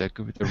Yuki is the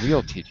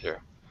real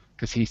teacher,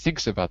 because he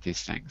thinks about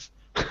these things.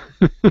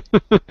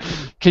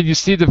 Can you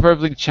see the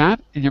Verbling chat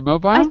in your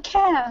mobile? I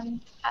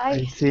can.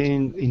 I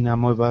think in a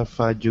mobile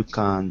phone you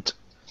can't.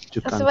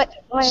 You So can't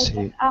wait.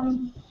 see.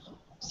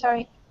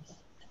 Sorry.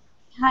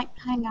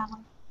 Hang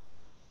on.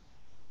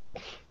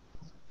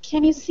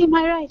 Can you see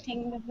my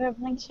writing in the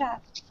Verbling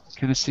chat?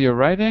 Can I see your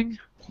writing?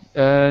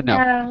 No.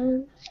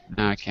 No.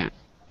 No, I can't.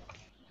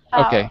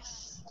 Oh. Okay.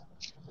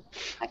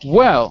 Okay.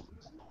 Well,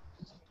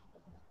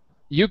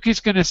 Yuki's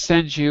going to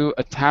send you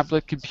a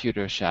tablet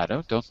computer,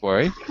 Shadow. Don't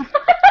worry.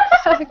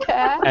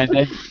 Okay. And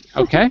then,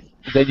 okay,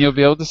 then you'll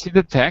be able to see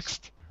the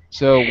text.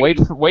 So wait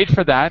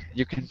for that.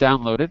 You can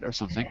download it or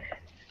something.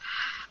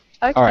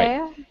 Okay. All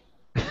right.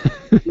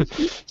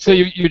 So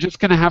you're just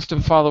going to have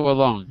to follow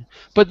along.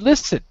 But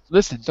listen.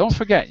 Don't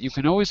forget. You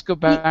can always go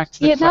back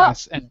to the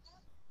class and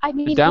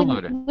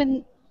download it.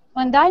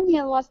 When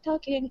Daniel was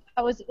talking,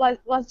 I was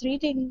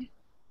reading.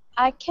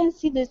 I can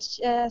see the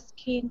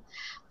screen,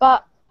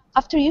 but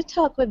after you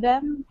talk with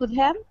him,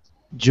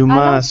 you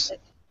must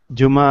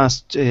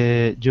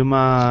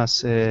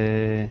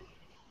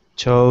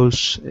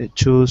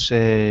choose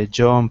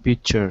John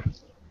picture.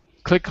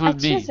 Click on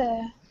me.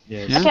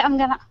 Yes. Okay, I'm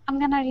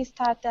gonna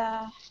restart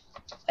the.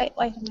 Wait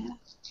a minute.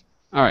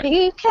 All right.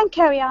 You can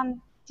carry on,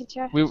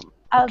 teacher. We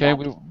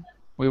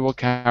will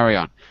carry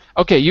on.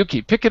 Okay,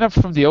 Yuki, pick it up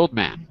from the old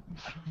man.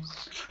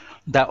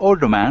 The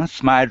old man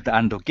smiled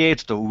and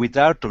gazed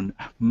without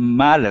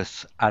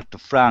malice at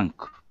Frank,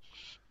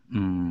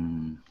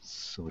 who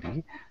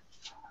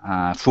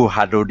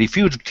had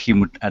refused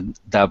him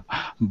the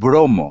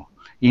bromo.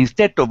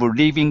 Instead of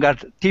leaving a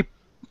tip,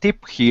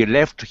 he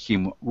left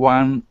him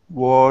one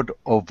word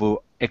of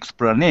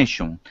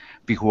explanation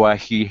before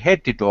he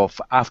headed off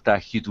after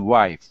his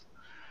wife.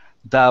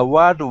 The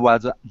word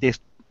was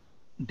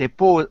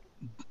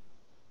deposited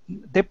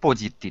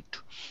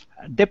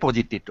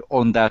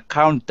on the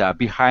counter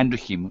behind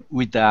him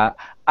with an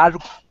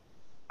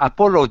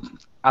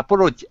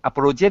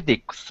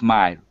apologetic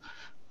smile.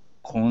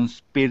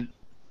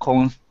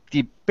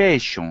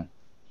 Constipation.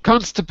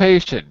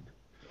 Constipation.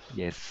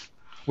 Yes.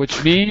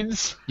 Which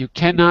means you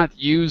cannot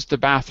use the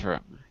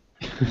bathroom.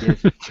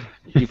 Yes.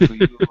 If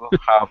you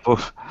have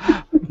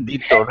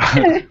little,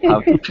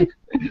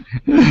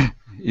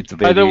 it's very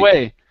By the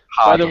way,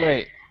 hard.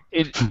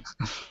 in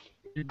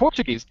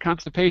Portuguese,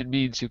 constipation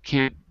means you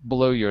can't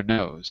blow your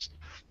nose.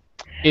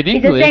 In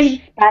English, it's the same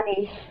in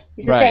Spanish.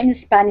 It's the same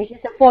in Spanish.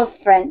 It's a false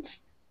friend.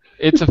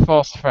 It's a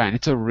false friend.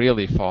 It's a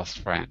really false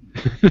friend.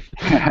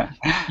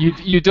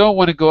 You don't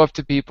want to go up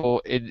to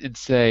people and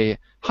say,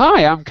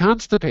 "Hi, I'm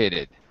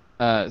constipated."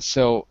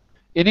 So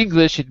in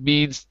English, it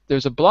means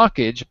there's a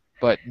blockage,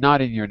 but not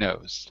in your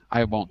nose.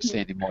 I won't say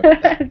any more than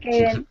that.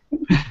 Okay, then.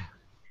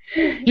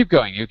 Keep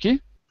going,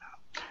 Yuki.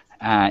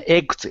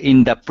 Eggs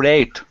in the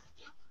plate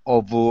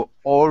of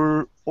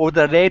all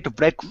the late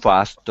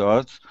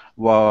breakfasters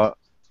were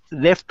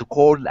left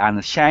cold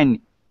and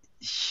shiny.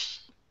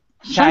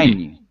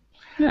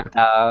 Yeah.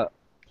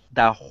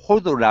 The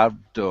hodler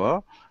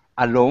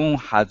alone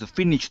has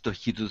finished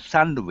his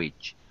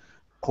sandwich,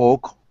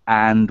 Coke,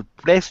 and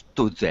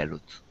pretzels.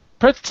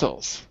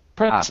 Pretzels.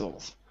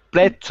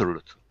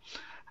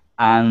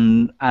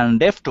 And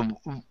left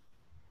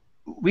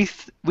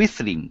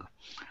whistling.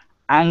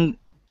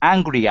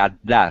 Angry at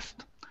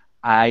last,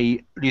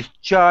 I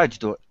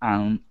discharged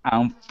an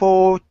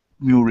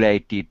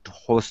unformulated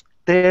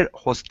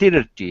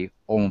hostility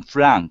on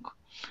Frank.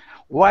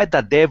 Why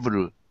the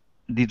devil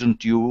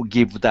didn't you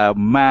give the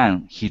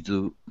man his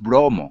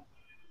bromo?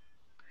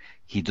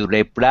 His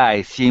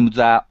reply seems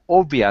an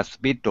obvious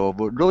bit of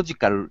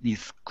logical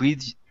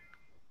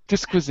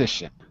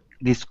disquisition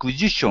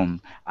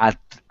at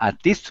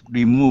this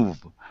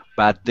remove,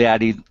 but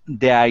there in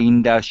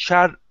the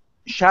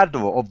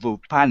shadow of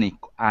panic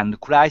and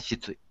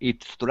crisis,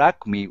 it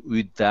struck me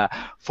with the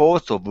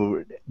force of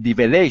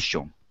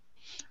revelation.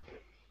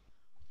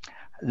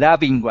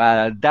 Rubbing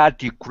a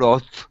dirty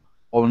cloth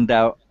on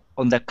the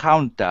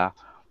counter,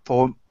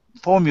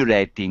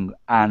 formulating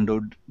and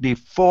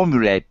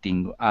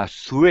reformulating a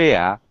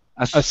smear.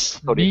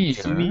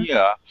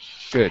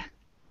 Good.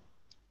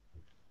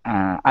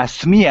 A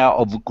smear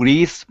of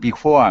grease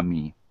before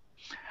me.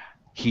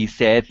 He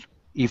said,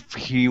 if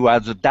he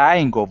was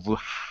dying of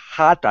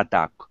heart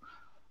attack,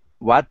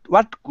 what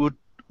good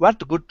would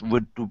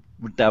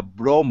the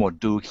bromo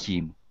do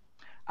him?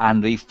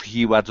 And if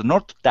he was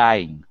not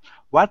dying,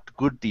 what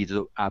good is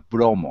a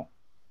bromo?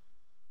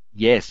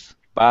 Yes,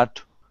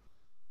 but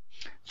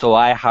so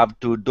I have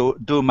to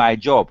do my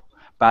job,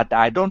 but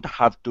I don't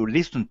have to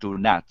listen to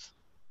nuts.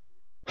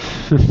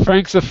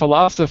 Frank's a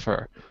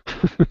philosopher.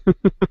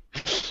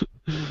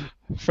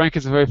 Frank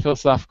is a very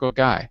philosophical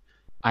guy.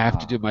 I have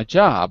to do my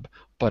job,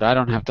 but I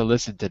don't have to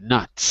listen to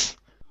nuts.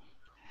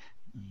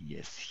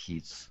 Yes,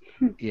 his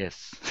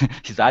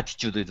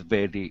attitude is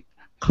very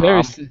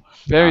calm,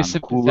 very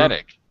Cool.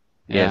 sympathetic.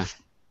 Yes,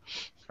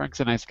 Frank's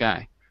a nice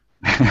guy.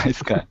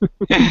 Nice guy.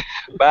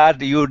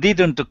 But you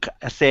didn't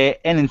say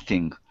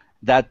anything.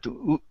 That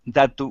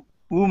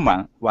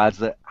woman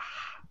was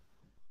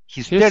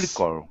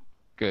hysterical.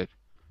 Good.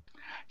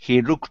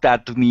 He looked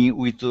at me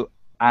with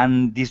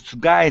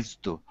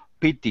undisguised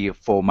pity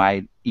for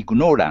my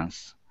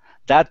ignorance.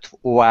 That's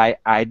why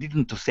I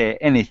didn't say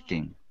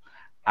anything.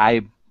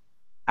 I've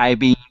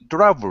been in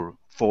trouble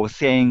for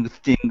saying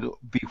things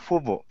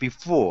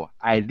before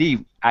I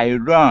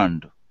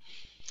learned.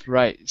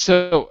 Right.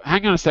 So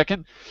hang on a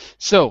second.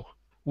 So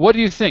what do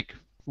you think?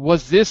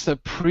 Was this a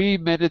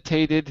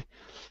premeditated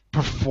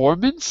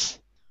performance,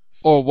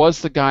 or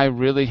was the guy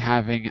really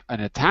having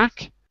an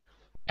attack?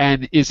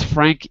 And is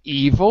Frank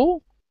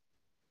evil,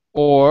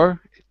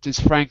 or does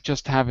Frank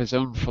just have his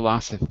own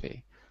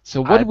philosophy?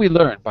 So what I did we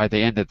learn by the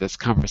end of this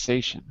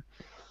conversation?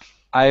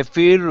 I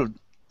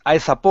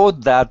suppose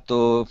that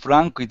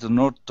Frank is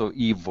not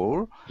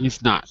evil.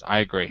 He's not. I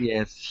agree.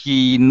 Yes,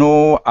 he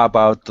know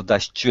about the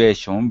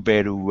situation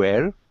very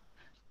well.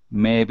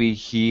 Maybe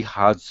he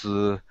has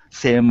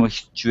same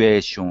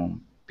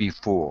situation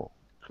before.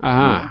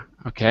 Ah,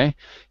 okay.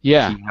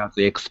 Yeah. He has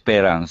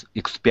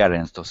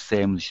experienced the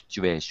same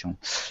situation,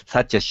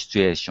 such a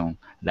situation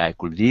like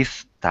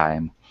this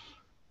time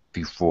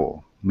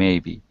before.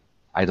 Maybe.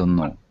 I don't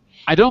know.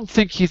 I don't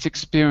think he's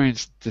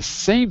experienced the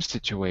same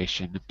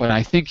situation, but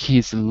I think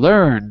he's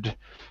learned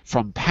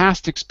from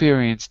past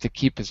experience to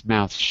keep his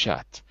mouth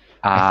shut.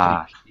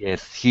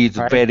 Yes, he's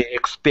Right. very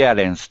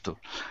experienced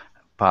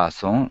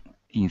person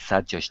in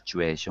such a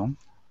situation.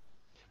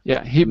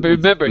 Yeah,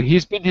 remember,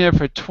 he's been here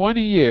for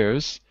 20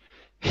 years,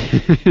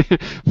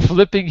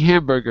 flipping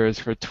hamburgers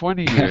for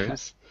 20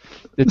 years.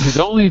 It's his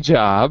only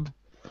job.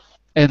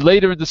 And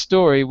later in the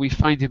story, we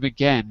find him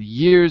again,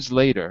 years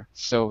later.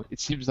 So it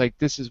seems like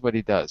this is what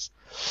he does.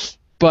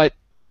 But,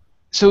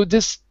 so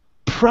this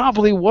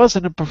probably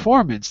wasn't a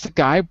performance. The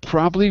guy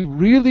probably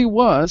really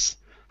was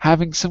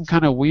having some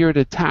kind of weird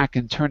attack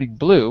and turning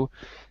blue.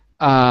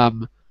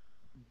 But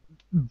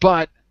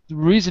the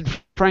reason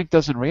Frank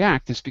doesn't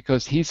react is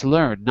because he's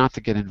learned not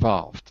to get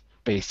involved,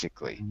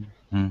 basically.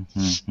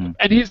 Mm-hmm.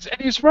 And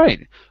he's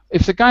right.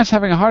 If the guy's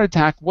having a heart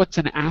attack, what's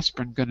an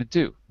aspirin going to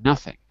do?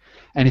 Nothing.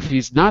 And if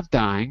he's not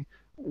dying,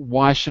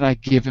 why should I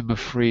give him a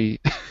free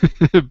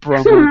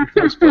promo in the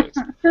first place?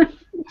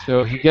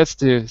 So he gets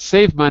to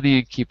save money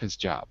and keep his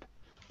job.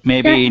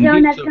 Maybe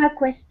John, I've got a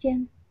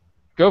question.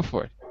 Go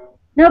for it.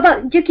 No,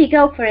 but Yuki,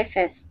 go for it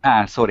first.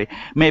 Sorry.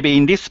 Maybe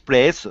in this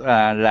place,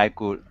 like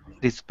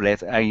this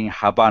place in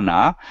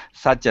Havana,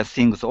 such a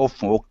things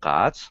often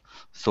occurs.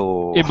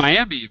 So in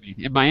Miami, you mean?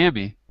 In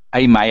Miami.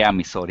 In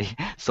Miami, sorry.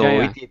 So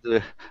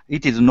yeah.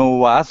 It is no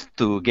worth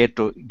to get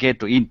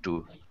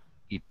into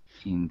it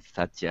in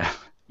such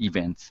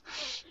events.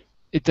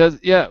 It does.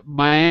 Yeah,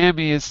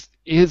 Miami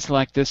is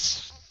like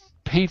this,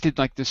 painted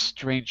like this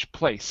strange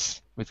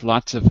place with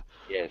lots of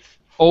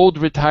old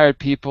retired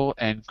people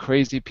and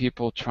crazy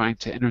people trying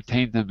to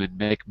entertain them and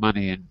make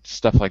money and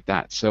stuff like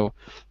that. So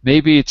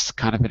maybe it's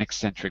kind of an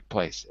eccentric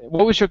place.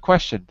 What was your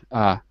question,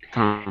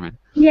 Carmen?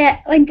 Yeah,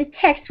 in the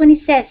text when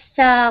it says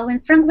when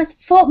Frank was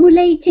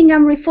formulating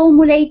and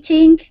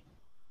reformulating.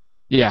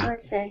 Yeah.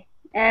 What is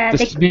it?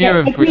 The smear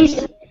of grease.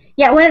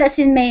 Yeah, what does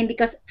it mean?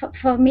 Because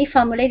for me,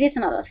 formulate is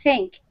another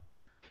thing.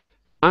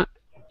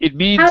 It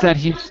means that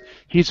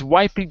he's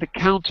wiping the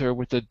counter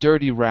with a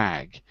dirty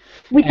rag.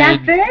 With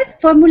that verb,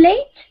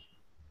 formulate?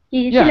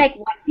 You feel like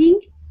wiping?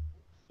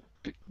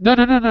 No.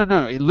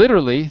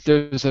 Literally,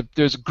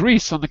 there's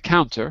grease on the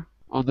counter,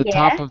 on the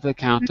top of the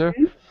counter,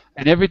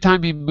 and every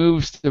time he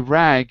moves the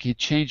rag, he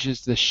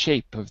changes the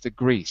shape of the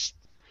grease.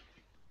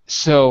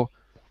 So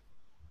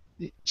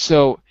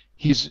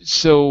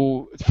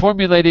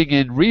formulating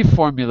and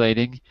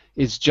reformulating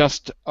is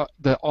just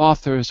the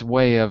author's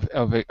way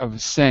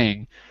of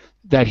saying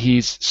that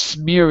he's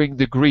smearing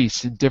the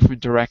grease in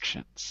different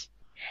directions.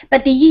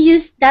 But do you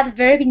use that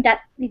verb in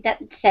that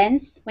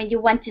sense when you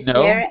want to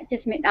smear?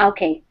 Just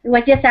okay. It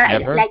was just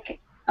like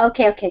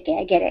okay,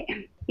 I get it.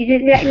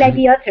 It's like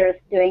the author's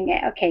doing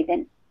it. Okay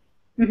then.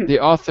 The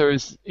author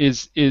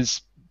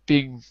is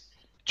being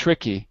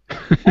tricky.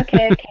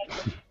 Okay.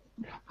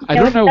 I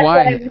don't know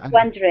why. I was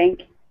wondering.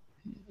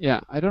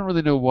 Yeah, I don't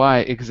really know why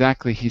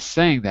exactly he's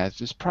saying that.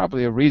 There's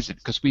probably a reason,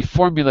 because we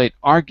formulate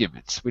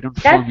arguments. We don't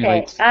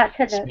formulate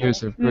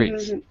smears of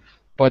grease.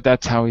 But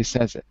that's how he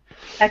says it.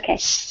 Okay,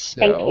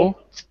 thank you.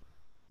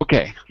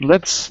 Okay,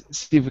 let's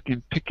see if we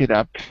can pick it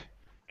up.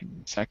 Give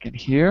me a second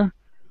here.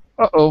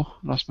 Uh-oh,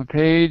 lost my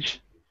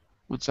page.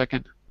 1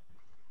 second.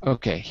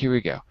 Okay, here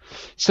we go.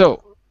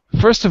 So,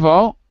 first of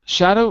all,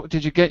 Shadow,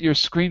 did you get your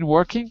screen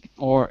working,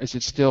 or is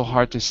it still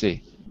hard to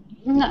see?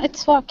 No,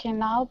 it's working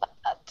now, but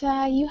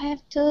you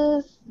have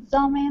to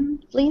zoom in,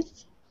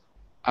 please.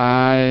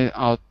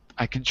 I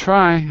can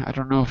try. I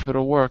don't know if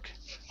it'll work.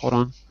 Hold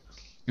on.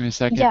 Give me a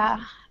second. Yeah.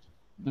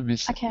 Let me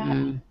see.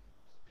 Okay.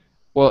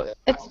 Well,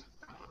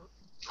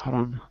 hold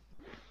on.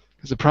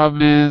 Because the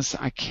problem is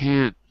I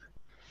can't.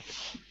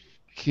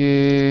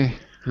 Okay.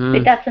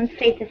 It doesn't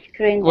fit the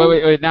screen.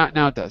 Wait.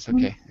 Now it does.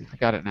 Okay. I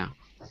got it now.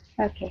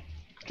 Okay.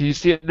 Can you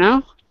see it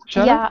now,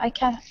 Shadow? Yeah, I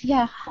can.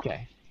 Yeah.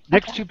 Okay.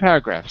 Next two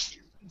paragraphs.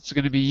 It's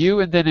going to be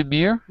you and then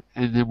Amir,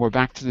 and then we're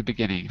back to the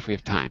beginning if we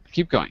have time.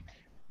 Keep going.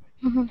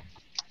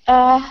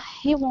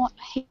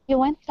 He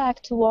went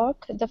back to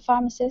work. The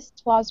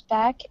pharmacist was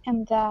back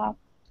in the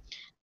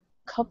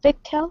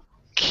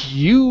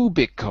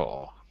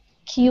cubicle,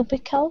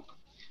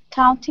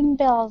 counting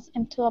bills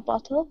into a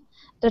bottle.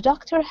 The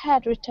doctor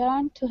had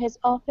returned to his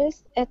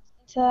office.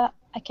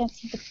 I can't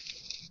see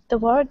the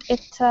word.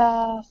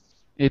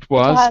 It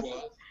was?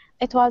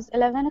 It was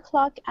 11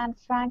 o'clock, and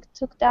Frank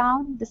took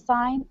down the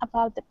sign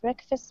about the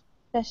breakfast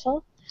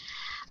special.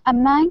 A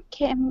man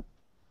came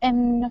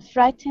in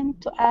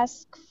frightened to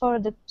ask for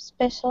the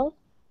special,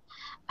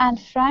 and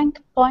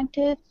Frank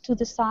pointed to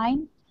the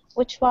sign,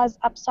 which was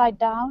upside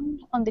down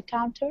on the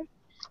counter,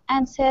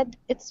 and said,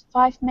 "It's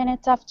 5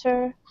 minutes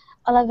after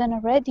 11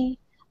 already,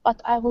 but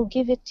I will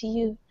give it to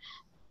you."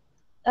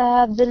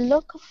 The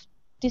look of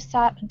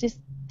despair.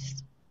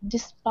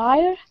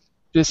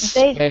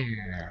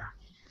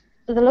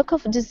 The look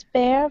of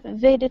despair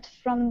faded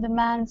from the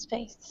man's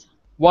face.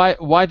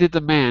 Why did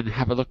the man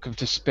have a look of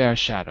despair,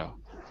 Shadow?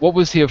 What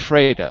was he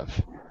afraid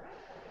of?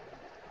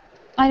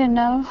 I don't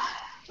know.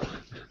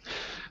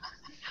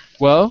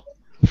 Well,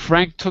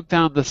 Frank took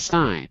down the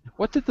sign.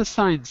 What did the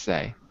sign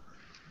say?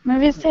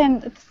 Maybe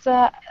saying it's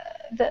the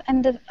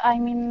end of,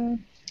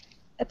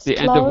 it's the closed.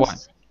 End of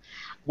what?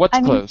 What's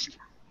closed?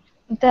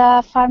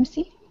 The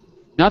pharmacy?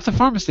 Not the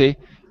pharmacy.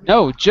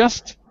 No,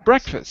 just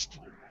breakfast.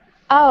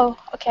 Oh,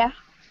 okay.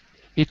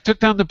 He took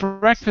down the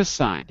breakfast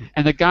sign,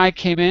 and the guy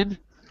came in.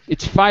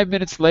 It's 5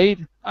 minutes late.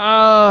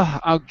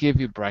 I'll give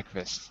you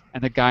breakfast.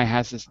 And the guy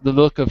has the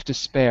look of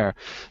despair.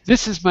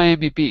 This is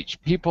Miami Beach.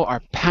 People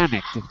are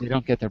panicked if they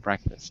don't get their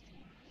breakfast.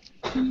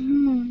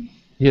 Mm-hmm.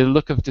 He had a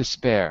look of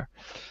despair.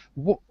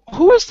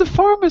 Who is the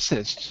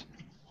pharmacist?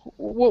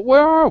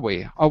 Where are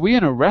we? Are we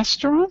in a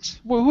restaurant?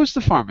 Who's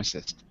the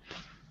pharmacist?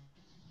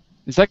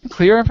 Is that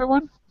clear,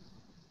 everyone?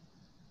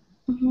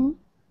 Mm-hmm.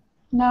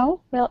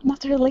 No, well,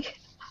 not really.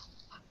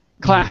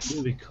 Class.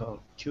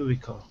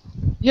 Cubicle.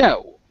 Yeah.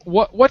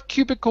 What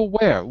cubicle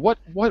where?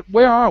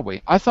 Where are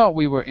we? I thought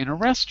we were in a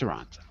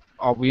restaurant.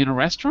 Are we in a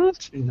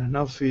restaurant? In an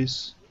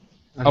office.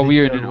 Are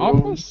we in an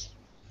office?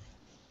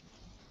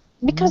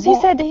 Because he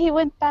said he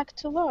went back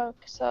to work,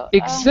 so...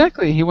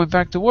 Exactly, he went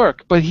back to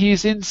work, but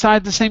he's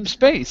inside the same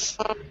space.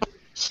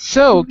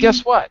 So,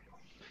 guess what?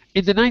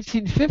 In the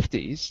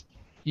 1950s,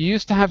 you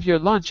used to have your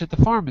lunch at the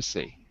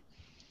pharmacy.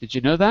 Did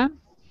you know that?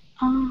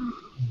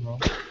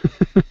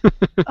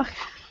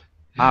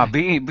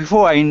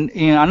 Before, in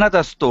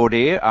another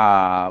story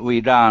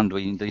we learned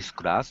in this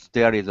class,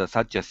 there is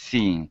such a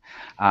scene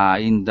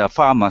in the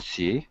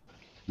pharmacy,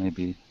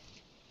 maybe.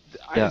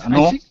 I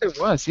think there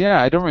was,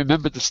 yeah. I don't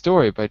remember the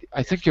story, but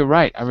I think you're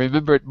right. I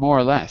remember it more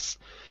or less.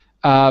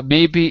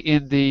 Maybe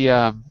in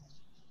the,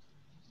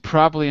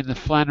 probably in the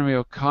Flannery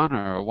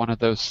O'Connor or one of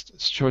those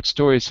short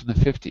stories from the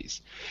 50s.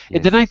 Yes.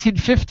 In the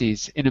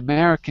 1950s, in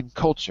American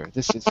culture,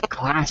 this is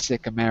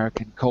classic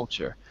American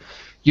culture,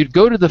 you'd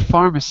go to the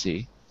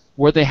pharmacy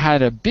where they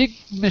had a big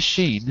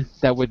machine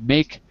that would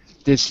make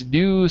this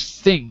new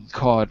thing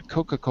called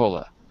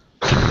Coca-Cola.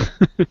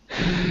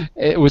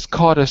 It was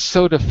called a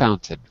soda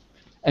fountain.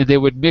 And they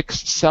would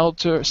mix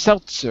seltzer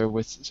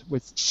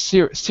with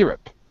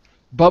syrup,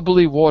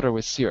 bubbly water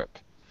with syrup.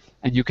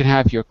 And you can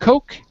have your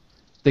Coke.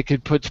 They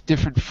could put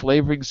different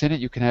flavorings in it.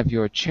 You can have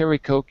your cherry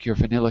Coke, your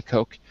vanilla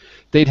Coke.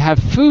 They'd have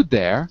food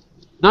there,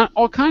 not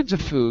all kinds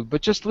of food,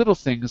 but just little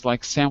things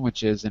like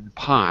sandwiches and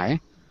pie,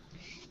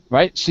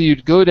 right? So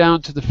you'd go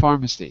down to the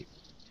pharmacy.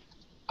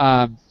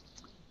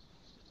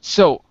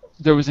 So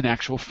there was an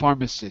actual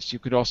pharmacist. You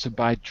could also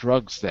buy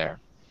drugs there.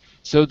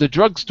 So the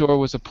drugstore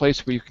was a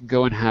place where you can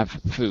go and have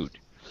food.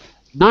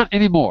 Not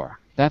anymore.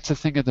 That's a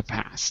thing of the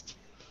past.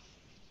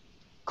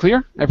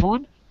 Clear,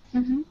 everyone?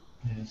 Mm-hmm.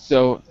 Yes.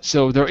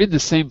 So they're in the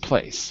same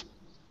place.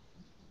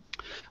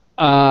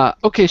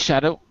 Okay,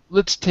 Shadow,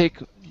 let's take...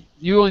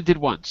 You only did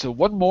one, so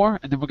one more,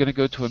 and then we're going to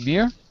go to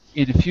Amir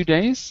in a few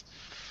days.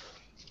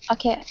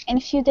 Okay, in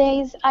a few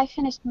days, I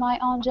finished my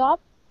own job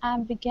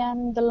and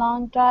began the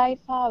long drive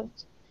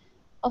out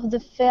of the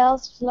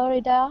Falls,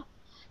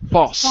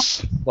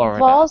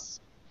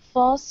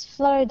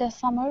 Florida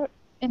summer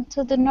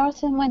into the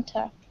northern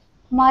winter.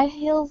 My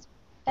heels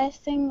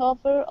passing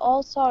over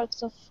all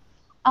sorts of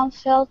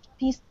unfelt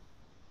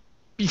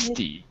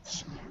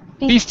beasties.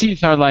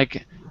 Beasties are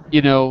like,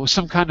 you know,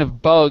 some kind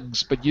of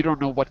bugs, but you don't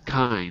know what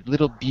kind.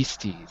 Little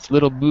beasties,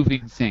 little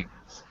moving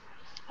things.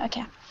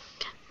 Okay.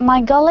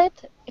 My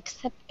gullet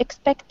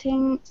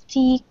expecting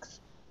steaks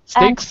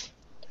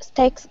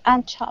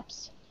and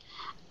chops.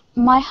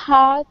 My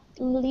heart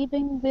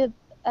leaving with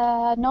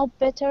no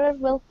better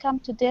welcome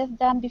to death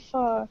than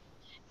before.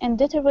 In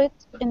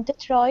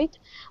Detroit,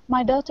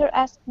 my daughter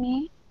asked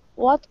me,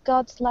 "What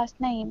God's last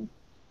name?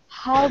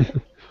 How big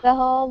is the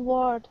whole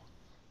world?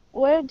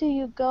 Where do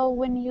you go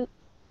when you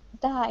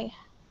die?"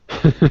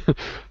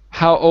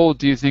 How old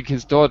do you think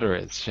his daughter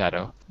is,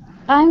 Shadow?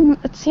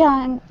 It's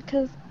young,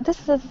 because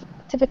this is a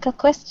typical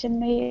question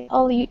we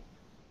all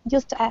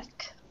used to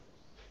ask.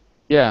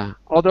 Yeah,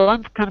 although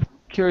I'm kind of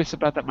curious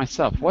about that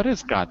myself. What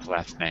is God's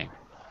last name?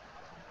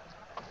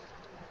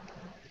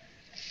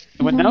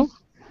 Anyone know?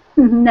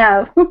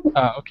 No.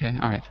 Okay,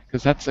 all right,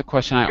 because that's a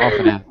question I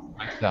often ask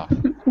myself.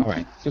 All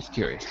right, just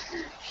curious.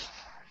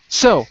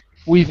 So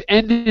we've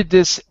ended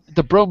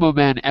the Bromo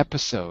Man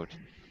episode,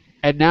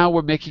 and now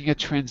we're making a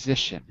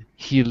transition.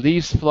 He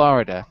leaves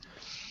Florida,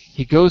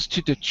 he goes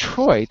to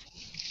Detroit,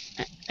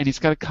 and he's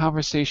got a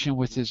conversation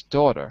with his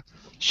daughter.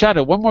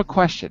 Shadow, one more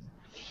question.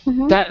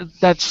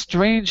 That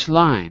strange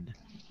line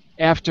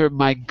after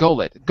my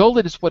gullet.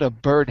 Gullet is what a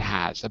bird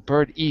has. A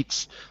bird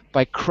eats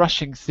by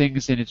crushing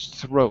things in its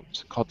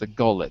throat, called the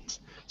gullet.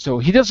 So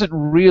he doesn't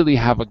really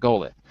have a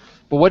gullet.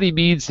 But what he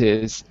means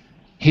is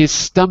his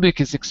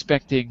stomach is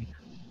expecting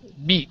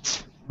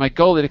meat, my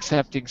gullet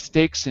accepting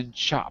steaks and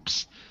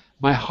chops,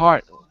 my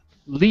heart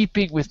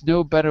leaping with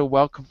no better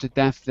welcome to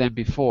death than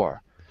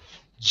before.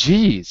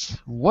 Geez,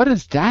 what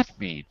does that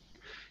mean?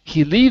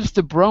 He leaves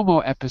the Bromo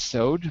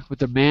episode with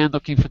the man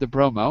looking for the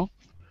Bromo,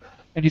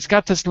 and he's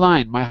got this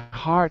line, my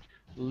heart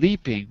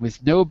leaping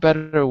with no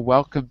better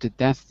welcome to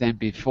death than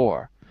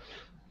before.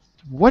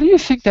 What do you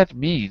think that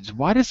means?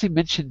 Why does he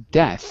mention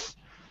death?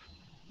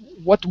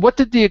 What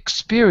did the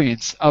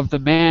experience of the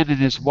man and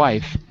his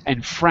wife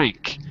and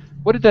Frank,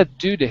 what did that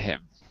do to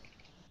him?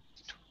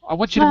 I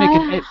want you to make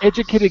an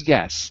educated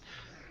guess.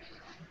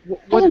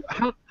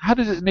 How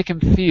did it make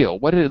him feel?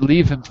 What did it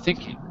leave him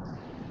thinking?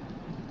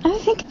 I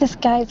think this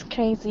guy is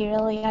crazy,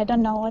 really. I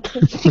don't know what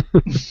he's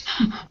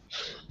saying.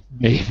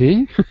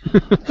 Maybe.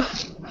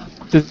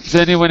 Does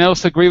anyone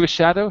else agree with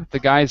Shadow? The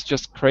guy's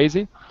just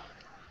crazy?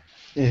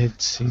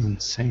 It's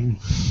insane.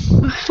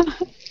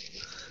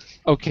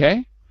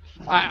 Okay.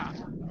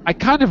 I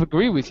kind of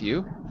agree with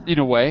you, in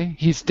a way.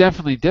 He's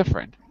definitely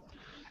different.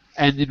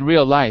 And in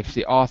real life,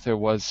 the author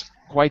was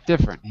quite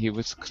different. He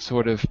was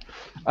sort of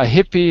a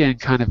hippie and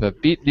kind of a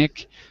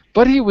beatnik,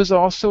 but he was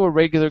also a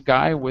regular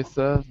guy with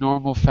a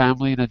normal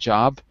family and a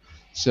job.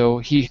 So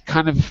he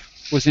kind of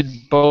was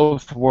in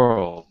both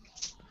worlds.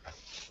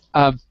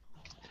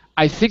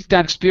 I think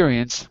that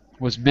experience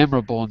was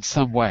memorable in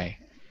some way,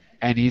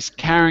 and he's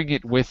carrying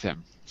it with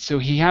him. So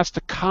he has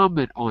to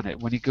comment on it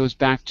when he goes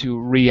back to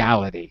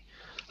reality.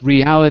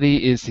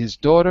 Reality is his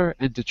daughter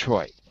and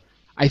Detroit.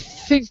 I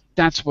think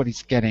that's what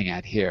he's getting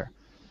at here.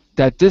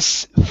 That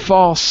this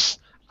false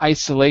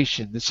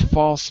isolation, this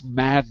false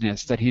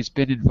madness that he's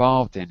been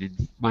involved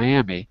in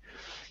Miami,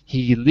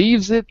 he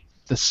leaves it,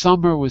 the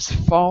summer was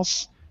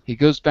false, he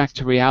goes back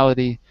to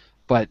reality,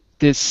 but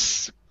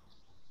this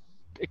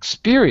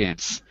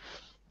experience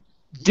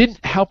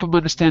didn't help him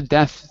understand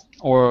death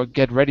or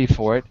get ready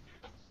for it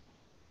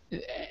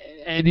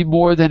any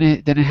more than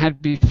it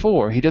had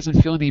before. He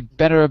doesn't feel any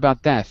better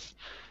about death.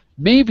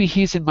 Maybe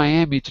he's in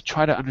Miami to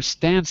try to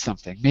understand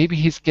something. Maybe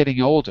he's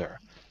getting older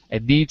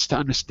and needs to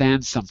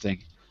understand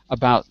something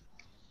about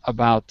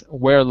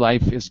where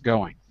life is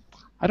going.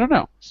 I don't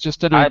know. It's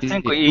just an idea. I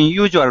think in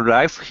usual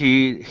life,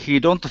 he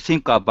don't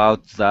think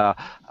about the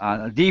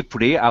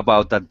deeply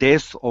about the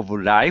death of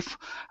life.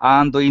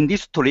 And in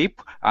this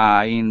trip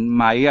in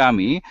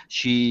Miami,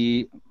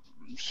 he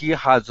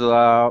has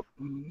a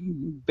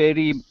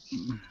very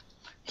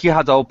he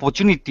has the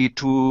opportunity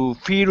to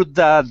feel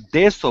the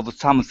death of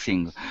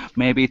something,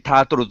 maybe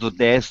turtle's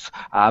death,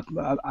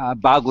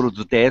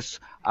 bagul's death,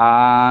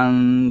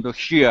 and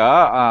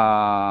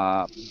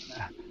here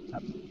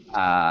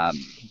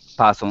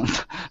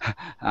persons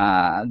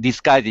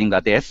disguising the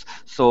death.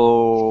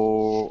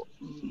 So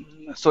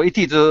it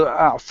is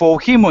for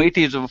him. It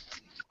is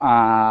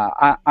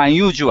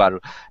unusual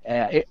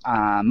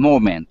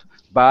moment.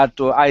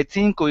 But I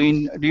think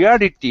in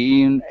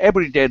reality, in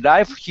everyday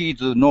life,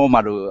 he's a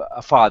normal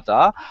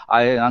father.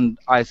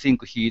 I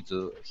think he's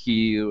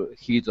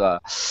a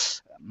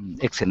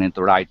excellent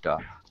writer.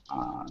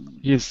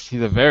 He's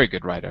a very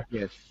good writer.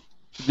 Yes.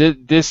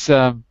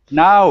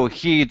 Now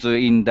he's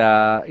in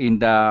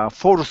the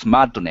false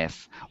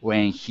madness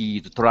when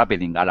he's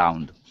traveling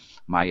around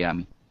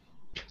Miami.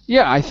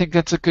 Yeah, I think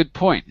that's a good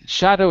point.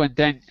 Shadow and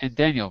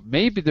Daniel,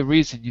 maybe the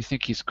reason you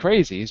think he's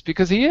crazy is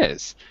because he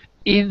is.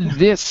 In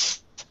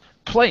this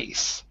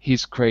place,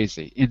 he's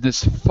crazy, in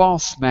this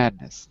false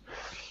madness.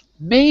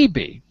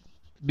 Maybe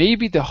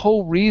the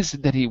whole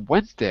reason that he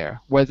went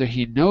there, whether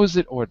he knows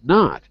it or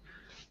not,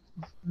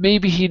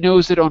 maybe he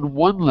knows it on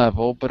one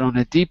level, but on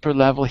a deeper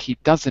level, he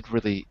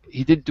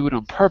didn't do it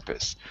on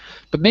purpose.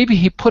 But maybe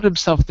he put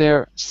himself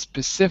there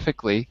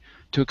specifically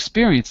to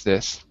experience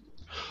this.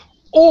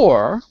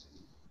 Or,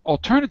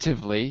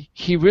 alternatively,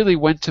 he really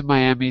went to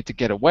Miami to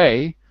get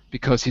away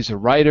because he's a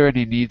writer and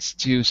he needs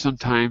to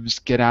sometimes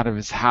get out of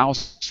his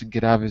house and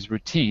get out of his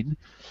routine.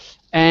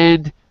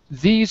 And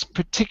these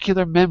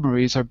particular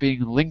memories are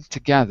being linked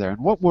together. And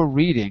what we're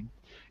reading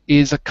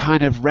is a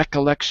kind of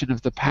recollection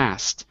of the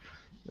past,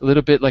 a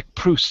little bit like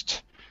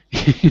Proust.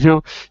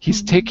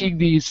 He's taking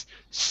these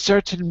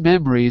certain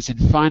memories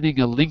and finding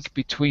a link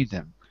between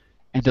them.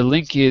 And the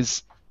link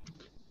is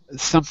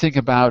something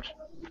about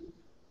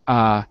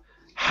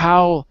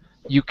how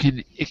you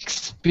can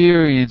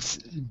experience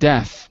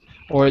death,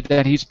 or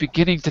that he's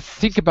beginning to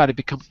think about it,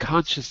 become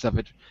conscious of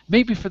it,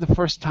 maybe for the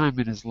first time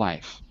in his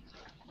life.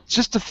 It's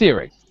just a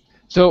theory.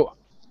 So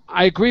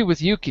I agree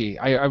with Yuki.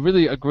 I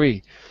really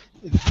agree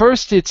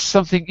first it's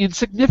something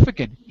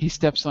insignificant. He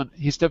steps on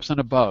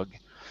a bug.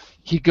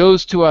 He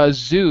goes to a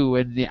zoo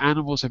and the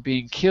animals are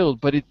being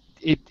killed, but it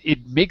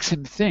makes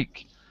him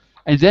think.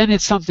 And then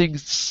it's something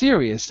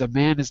serious. A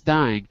man is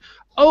dying.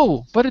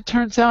 Oh, but it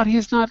turns out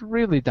he's not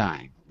really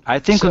dying. I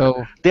think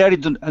so,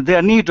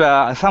 there need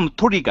some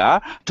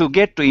trigger to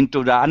get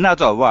into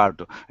another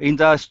world. In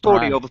the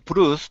story of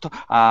Proust,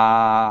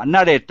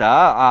 narrator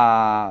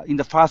in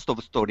the first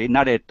of story,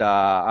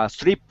 narrator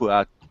slip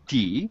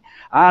tea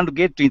and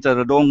get into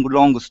the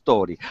long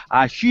story.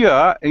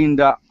 Here in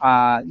the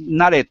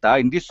narrator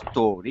in this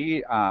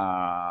story,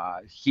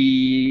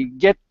 he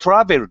get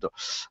traveled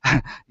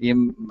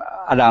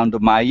around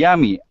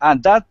Miami,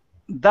 and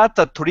that's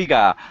a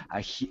trigger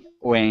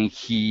when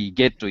he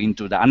get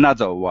into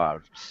another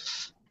world.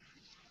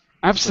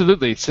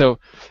 Absolutely. So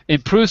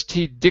in Proust,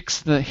 he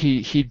dips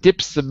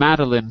the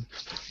Madeleine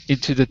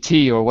into the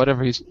tea or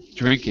whatever he's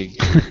drinking.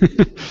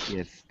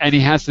 Yes. And he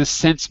has this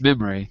sense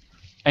memory.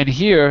 And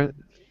here,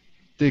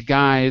 the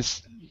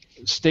guy's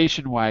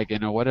station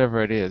wagon or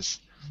whatever it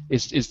is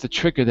the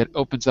trigger that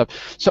opens up.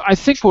 So I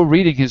think we're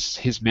reading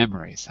his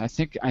memories. I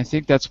think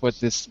that's what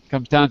this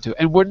comes down to.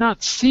 And we're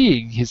not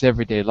seeing his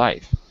everyday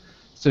life.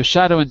 So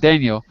Shadow and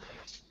Daniel,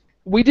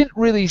 we didn't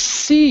really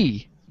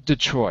see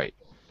Detroit.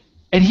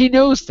 And he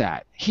knows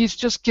that. He's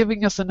just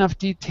giving us enough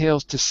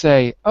details to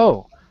say,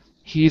 oh,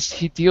 he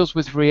deals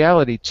with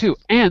reality too.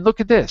 And look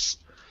at this.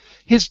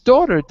 His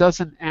daughter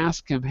doesn't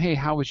ask him, hey,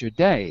 how was your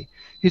day?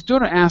 His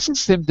daughter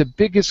asks him the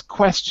biggest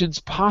questions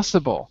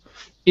possible.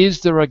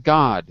 Is there a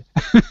God?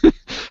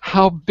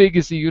 How big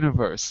is the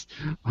universe?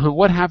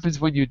 What happens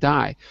when you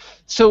die?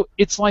 So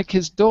it's like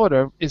his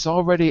daughter is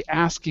already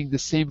asking the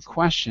same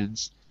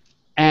questions,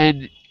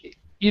 and,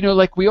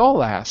 like we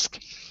all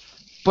ask.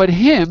 But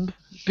him,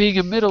 being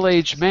a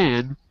middle-aged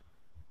man,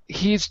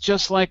 he's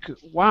just like,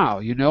 wow,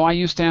 I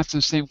used to ask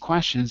the same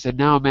questions, and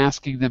now I'm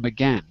asking them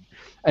again.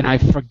 And I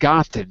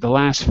forgot it. The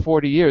last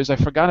 40 years, I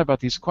forgot about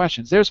these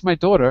questions. There's my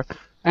daughter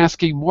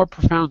asking more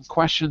profound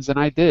questions than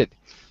I did.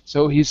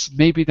 So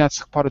maybe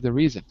that's part of the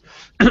reason.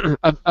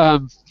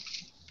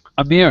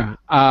 Amir,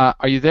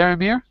 are you there,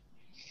 Amir?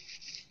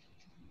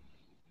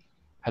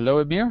 Hello,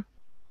 Amir?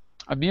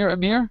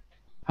 Amir?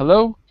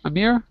 Hello,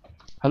 Amir?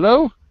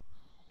 Hello?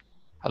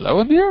 Hello,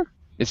 Amir?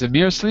 Is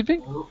Amir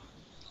sleeping?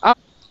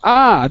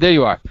 There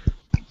you are.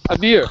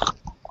 Amir.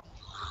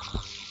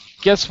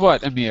 Guess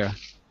what, Amir?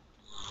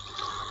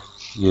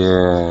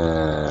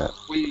 Yeah.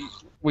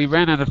 We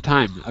ran out of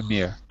time,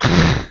 Amir.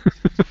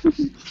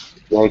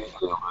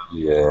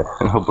 Yeah,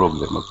 no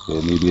problem.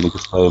 Okay, maybe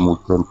next time we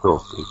can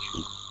talk,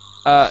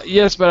 actually.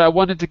 Yes, but I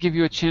wanted to give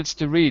you a chance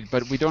to read,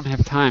 but we don't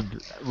have time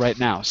right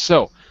now.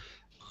 So,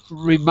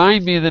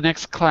 remind me of the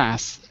next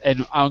class,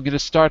 and I'm going to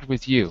start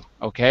with you,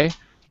 okay?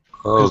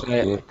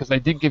 Because I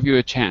didn't give you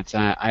a chance.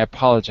 I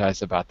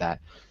apologize about that.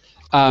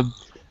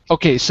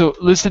 Okay, so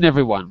listen,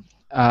 everyone.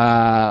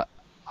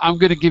 I'm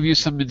going to give you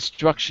some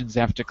instructions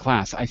after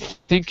class. I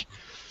think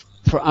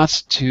for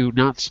us to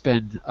not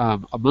spend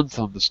a month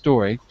on the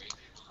story,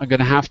 I'm going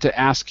to have to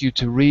ask you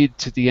to read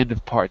to the end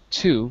of part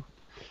 2,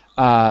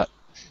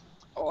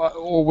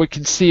 or we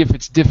can see if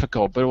it's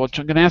difficult, but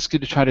I'm going to ask you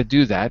to try to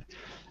do that.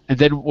 And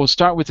then we'll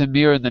start with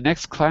Amir in the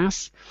next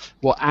class.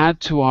 We'll add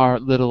to our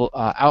little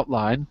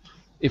outline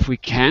if we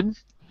can,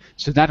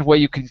 so that way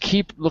you can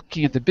keep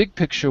looking at the big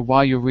picture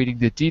while you're reading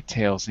the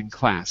details in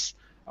class.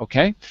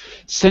 Okay?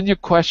 Send your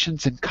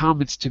questions and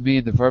comments to me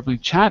in the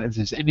Verbling chat. If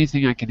there's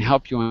anything I can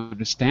help you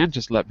understand,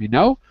 just let me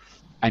know.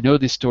 I know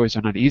these stories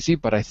are not easy,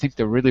 but I think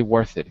they're really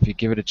worth it if you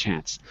give it a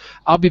chance.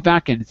 I'll be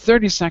back in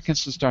 30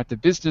 seconds to start the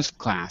business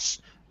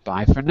class.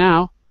 Bye for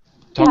now.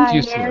 Talk to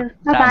you soon.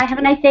 Bye-bye. Have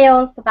a nice day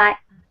all. Bye-bye.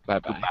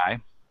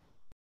 Bye-bye.